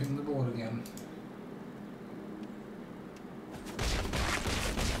wiping the board again.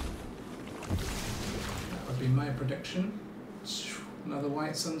 That would be my prediction. Another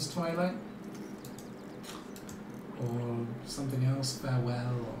White Sun's Twilight. Or something else,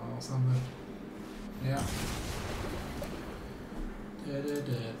 Farewell or something. Yeah. At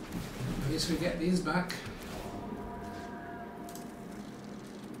least we get these back.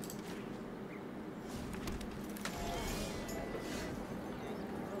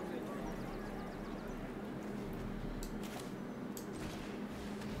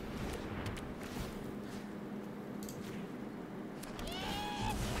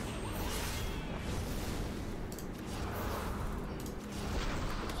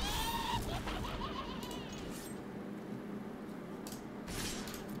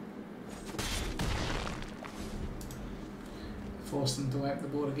 Force them to wipe the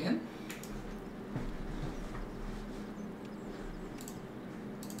board again.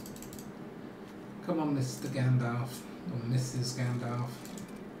 Come on, Mr. Gandalf, or Mrs. Gandalf.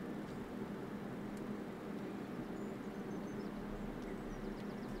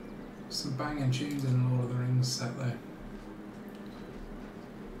 Some banging tunes in Lord of the Rings set though.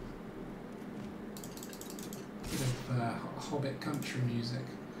 Bit of Hobbit country music.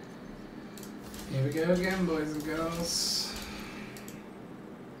 Here we go again, boys and girls.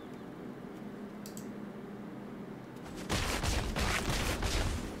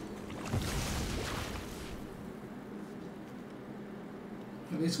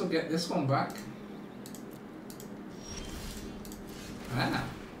 At least we'll get this one back. Ah,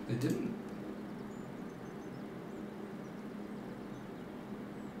 they didn't.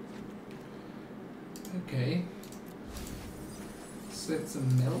 Okay. So it's a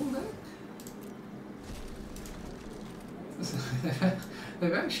mill deck?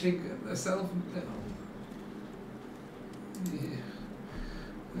 They've actually got the self-mill. Yeah.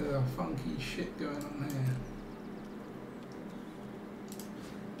 There's a funky shit going on here.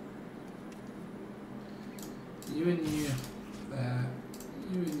 You and you there,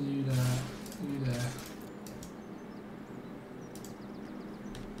 you and you there, you there.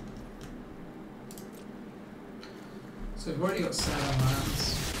 So we've already got 7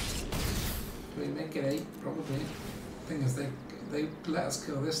 lands. Do we make it 8? Probably. Thing is, they let us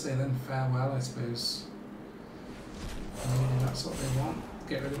kill this, they then farewell, I suppose. Maybe that's what they want.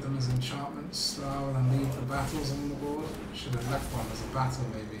 Get rid of them as enchantments rather than leave the battles on the board. Should have left one as a battle,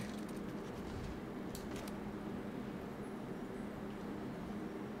 maybe.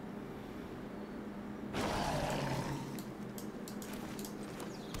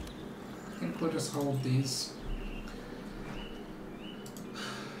 We'll just hold these.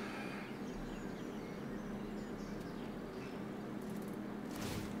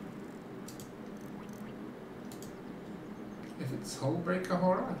 If it's Hullbreaker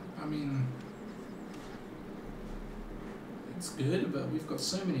Horror, I mean, it's good, but we've got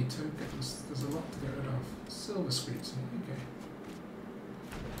so many tokens, there's a lot to get rid of. Silver Scrutiny, okay.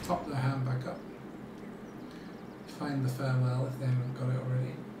 Top their hand back up. Find the Farewell if they haven't got it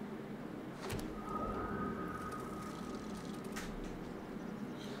already.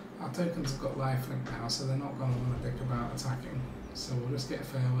 Our tokens have got lifelink now, so they're not going to want to think about attacking. So we'll just get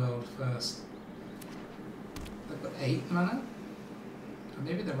Farewell first. They've got 8 mana.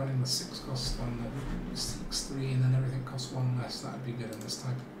 Maybe they're running the 6 cost one, 6/3, and then everything costs 1 less. That would be good in this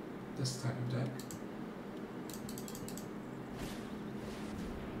type of deck.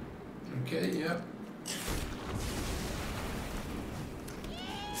 Okay, yep.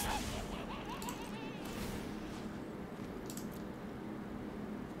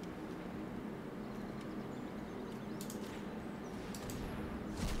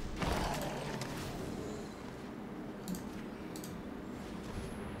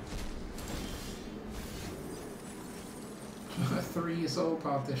 Three soul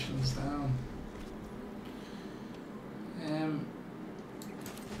partitions down.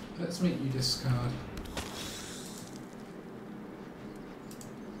 Let's make you discard.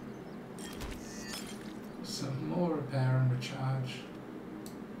 Some more repair and recharge.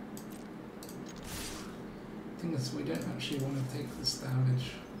 The thing is, we don't actually want to take this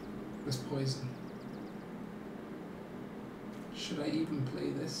damage, this poison. Should I even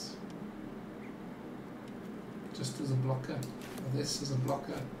play this? Just as a blocker, or this as a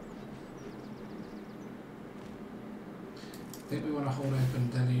blocker. I think we want to hold open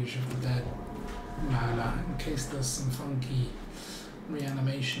Deluge of the Dead mana in case there's some funky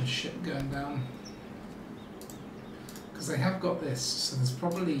reanimation shit going down. Because they have got this, so there's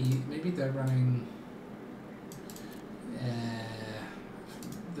probably, maybe they're running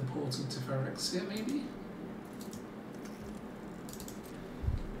the Portal to Phyrexia, maybe?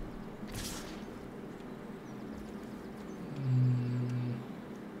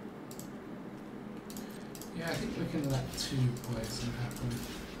 Yeah, I think we can let 2 poison happen.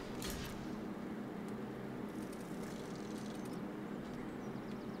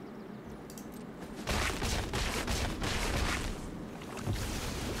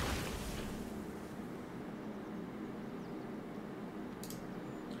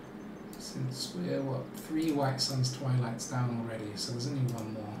 Since we're, what, 3 White Suns Twilights down already, so there's only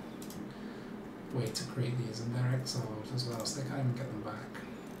 1 more way to create these, and they're exiled as well, so they can't even get them back.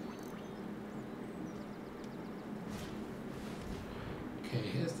 Okay,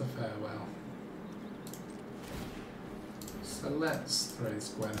 here's the farewell. So let's throw this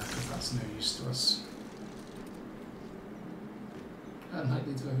Gwenna, because that's no use to us.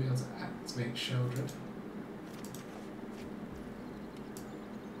 Unlikely to be able to activate Sheoldred.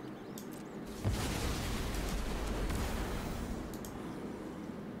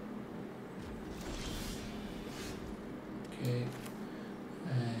 Okay.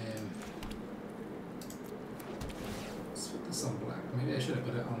 Let's put this on black. Maybe I should have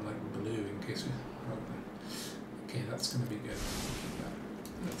put it on like blue in case we. Okay, that's going to be good.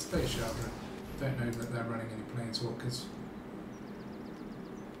 Let's play Sheoldred. Don't know that they're running any planeswalkers.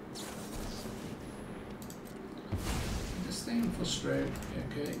 Disdain for stroke.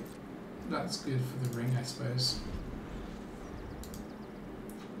 Okay, that's good for the ring, I suppose.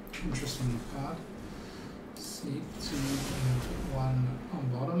 Interesting card. Seek to put 1 on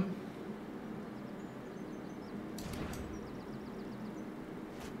bottom.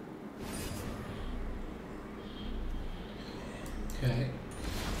 Okay.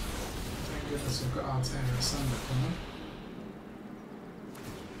 Thank goodness we've got Artera Asunder coming.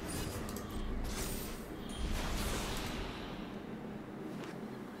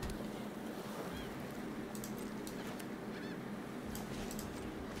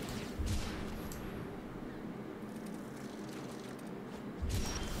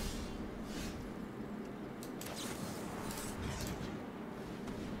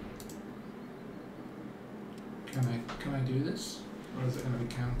 Can I do this? Or is it going to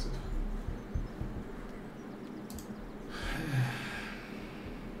be countered?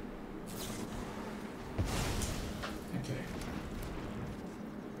 Okay.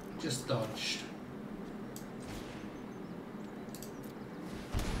 Just dodged.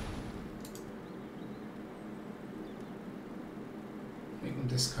 We can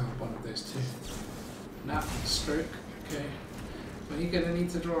discard one of those 2. Now, stroke. Okay. Well, you're going to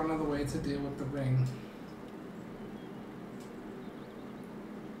need to draw another way to deal with the ring.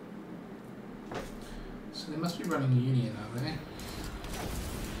 So they must be running Union, are they?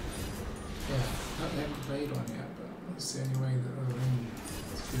 Yeah, they haven't played one yet, but that's the only way that they're running.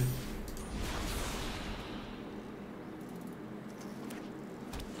 It's good.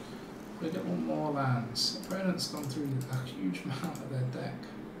 We get 1 more lands. Opponent's gone through a huge amount of their deck.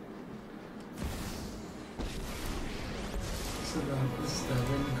 So this is their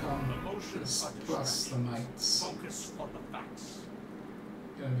win con, this plus the mites. Focus on the facts.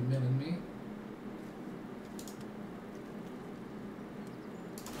 Gonna be milling me.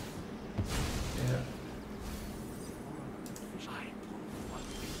 Yeah. I pull one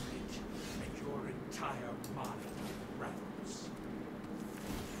minute and your entire mind rattles.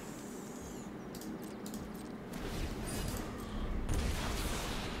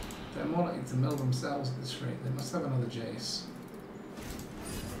 more likely to mill themselves at this rate. They must have another Jace.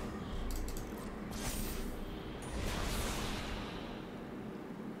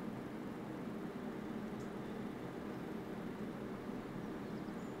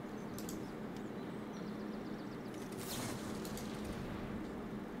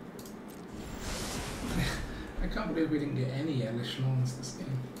 I can't believe we didn't get any Elesh Norns this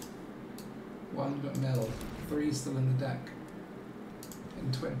game. One got milled, 3 still in the deck.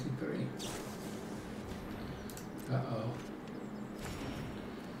 In 23. Uh-oh.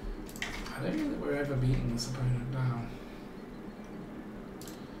 I don't think that we're ever beating this opponent down.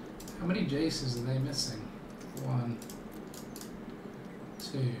 How many Jaces are they missing? 1,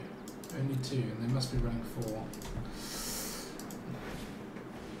 2. Only 2, and they must be running 4.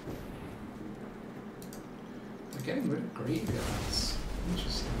 They're getting rid of graveyards.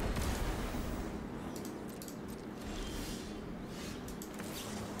 Interesting.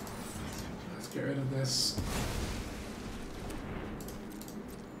 Get rid of this.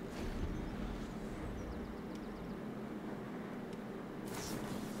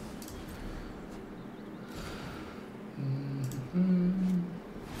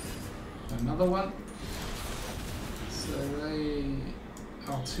 Another one. So they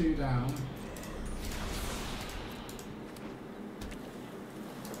are 2 down.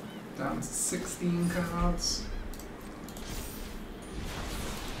 Down to 16 cards.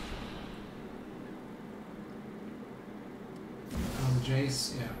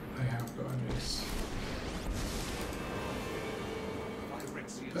 Jace, yeah, I have got a Jace.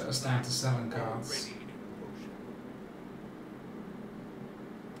 Put us down to 7 cards.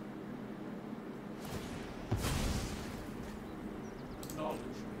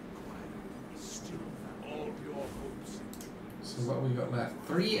 So what have we got left?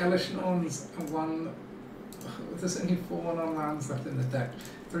 3 Elesh Norns and 1. There's only 4 non-lands left in the deck.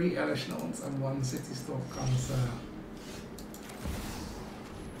 3 Elesh Norns and 1 Citystalker Connoisseur.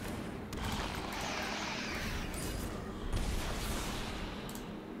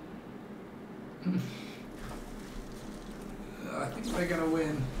 I think we're gonna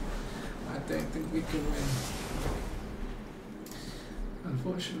win. I don't think we can win.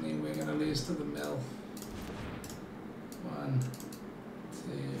 Unfortunately, we're gonna lose to the mill. 1,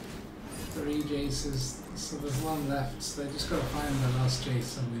 2, 3 Jaces. So there's 1 left. So they just gotta find the last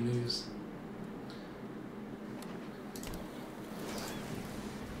Jace and we lose.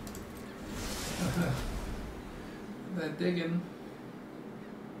 They're digging.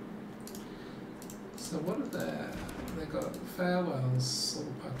 So what are they got farewells,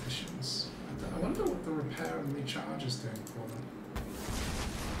 soul partitions. I wonder what the repair and recharge is doing for them.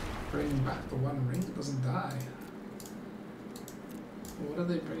 Bringing back the 1 ring that doesn't die. What are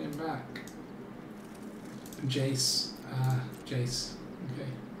they bringing back? Jace. Jace.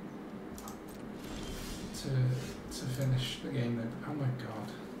 Okay. To finish the game then. Oh my god.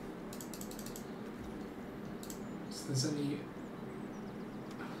 So there's any.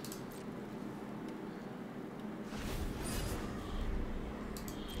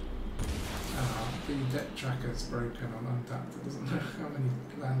 The deck tracker's broken on Untapped. It doesn't know how many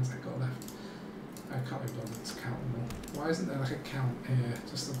lands I got left. I can't be bothered to count them all. Why isn't there like a count here,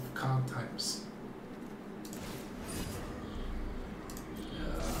 just of card types?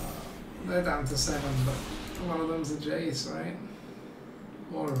 They're down to 7, but one of them's a Jace, right?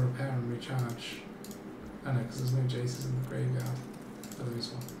 Or a repair and recharge. I know, because there's no Jaces in the graveyard. But there is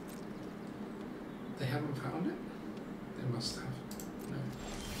one. They haven't found it? They must have. No.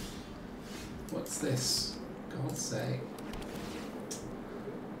 What's this? God's sake.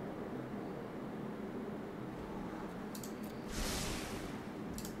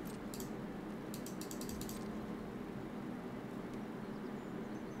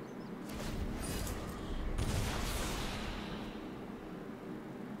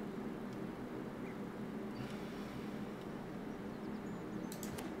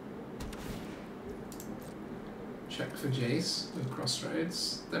 Check for Jace with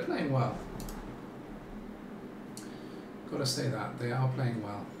Crossroads. They're playing well. Gotta say that, they are playing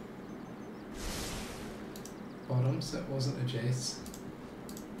well. Bottoms, that wasn't a Jace.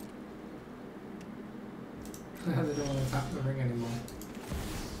 They don't want to tap the ring anymore.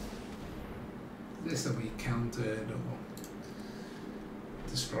 This will be countered or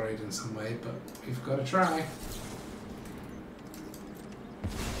destroyed in some way, but we've got to try.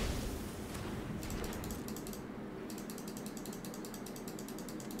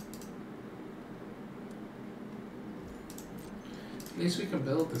 At least we can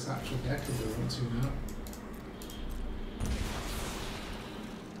build this actual deck if we want to now.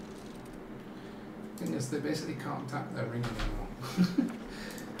 Thing is, they basically can't tap their ring anymore.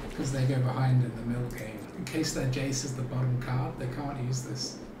 because they go behind in the mill game. In case their Jace is the bottom card, they can't use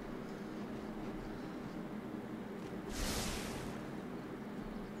this.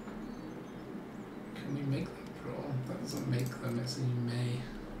 Can you make them draw? That doesn't make them, it's a you may.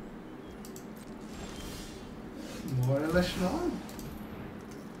 More Elesh Norn?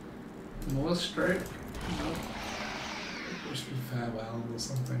 More stroke? No. It must be farewell or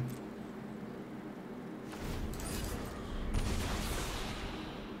something.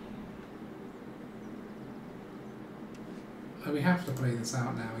 We have to play this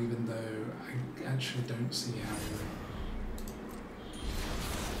out now, even though I actually don't see how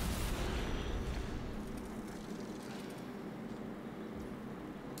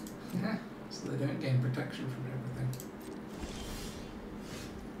yeah, so they don't gain protection from everything.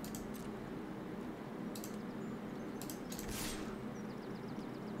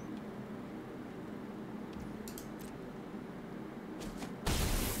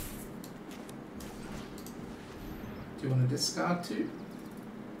 Do you want to discard 2?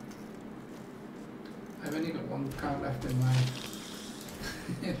 I've only got 1 card left in my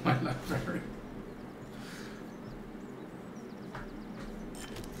library.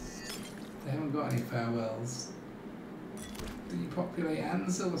 They haven't got any farewells. Depopulate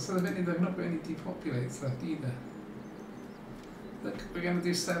and silver, so they've not got any depopulates left either. Look, we're going to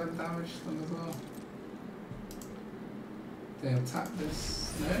do 7 damage to them as well. They'll tap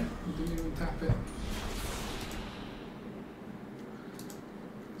this. No, we didn't even tap it.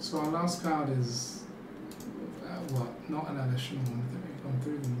 So our last card is, what? Not an Elesh Norn. I think we've gone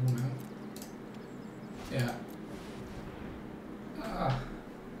through them all now. Yeah.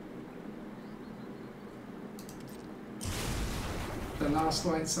 The last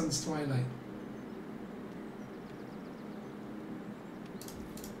White Sun's Twilight.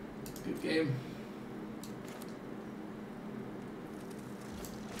 Good game.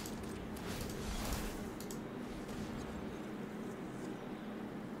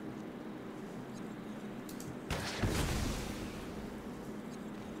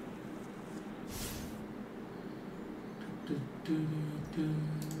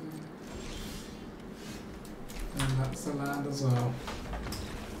 And that's the land as well.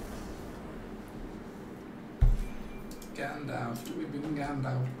 Gandalf, we've been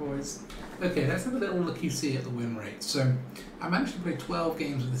Gandalf, boys. Okay, let's have a little looky-see at the win rate. So, I managed to play 12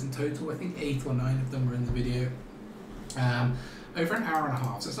 games with this in total. I think 8 or 9 of them were in the video. Over an hour and a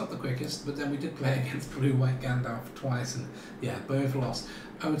half, so it's not the quickest, but then we did play against Blue-White Gandalf twice, and yeah, both lost.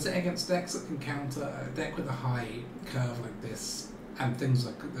 I would say against decks that can counter a deck with a high curve like this, and things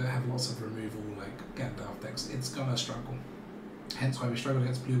like that have lots of removal like Gandalf decks, it's gonna struggle. Hence why we struggle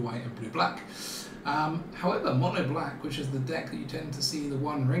against Blue-White and Blue-Black. However, Mono-Black, which is the deck that you tend to see the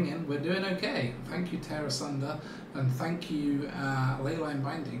one ring in, we're doing okay. Thank you Terra Sunder, and thank you Leyline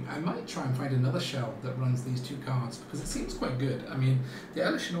Binding. I might try and find another shell that runs these 2 cards, because it seems quite good. I mean, the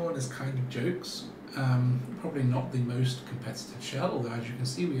Elesh Norn is kind of jokes. Probably not the most competitive shell, although as you can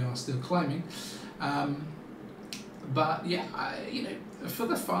see we are still climbing. But yeah, you know, for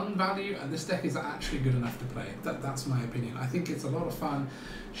the fun value, this deck is actually good enough to play. That's my opinion. I think it's a lot of fun.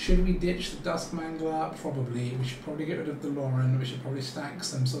 Should we ditch the Dusk Mangler? Probably. We should probably get rid of the Loran. We should probably stack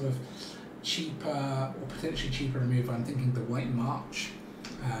some sort of cheaper or potentially cheaper removal. I'm thinking the White March.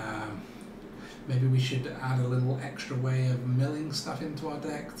 Maybe we should add a little extra way of milling stuff into our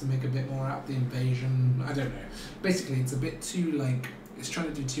deck to make a bit more out of the invasion. I don't know. Basically, it's a bit too, like, it's trying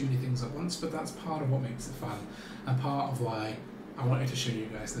to do too many things at once, but that's part of what makes it fun, and part of why I wanted to show you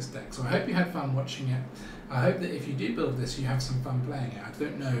guys this deck. So I hope you had fun watching it. I hope that if you do build this, you have some fun playing it. I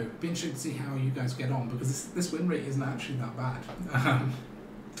don't know. It'd be interesting to see how you guys get on, because this win rate isn't actually that bad.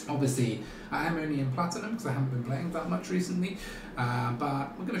 Obviously, I am only in Platinum because I haven't been playing that much recently, but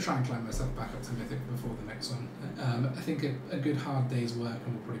we're going to try and climb myself back up to Mythic before the next one. I think a good hard day's work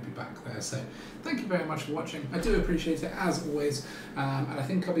and we'll probably be back there. So thank you very much for watching. I do appreciate it as always, and I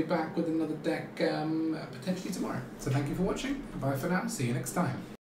think I'll be back with another deck potentially tomorrow. So thank you for watching. Bye for now. See you next time.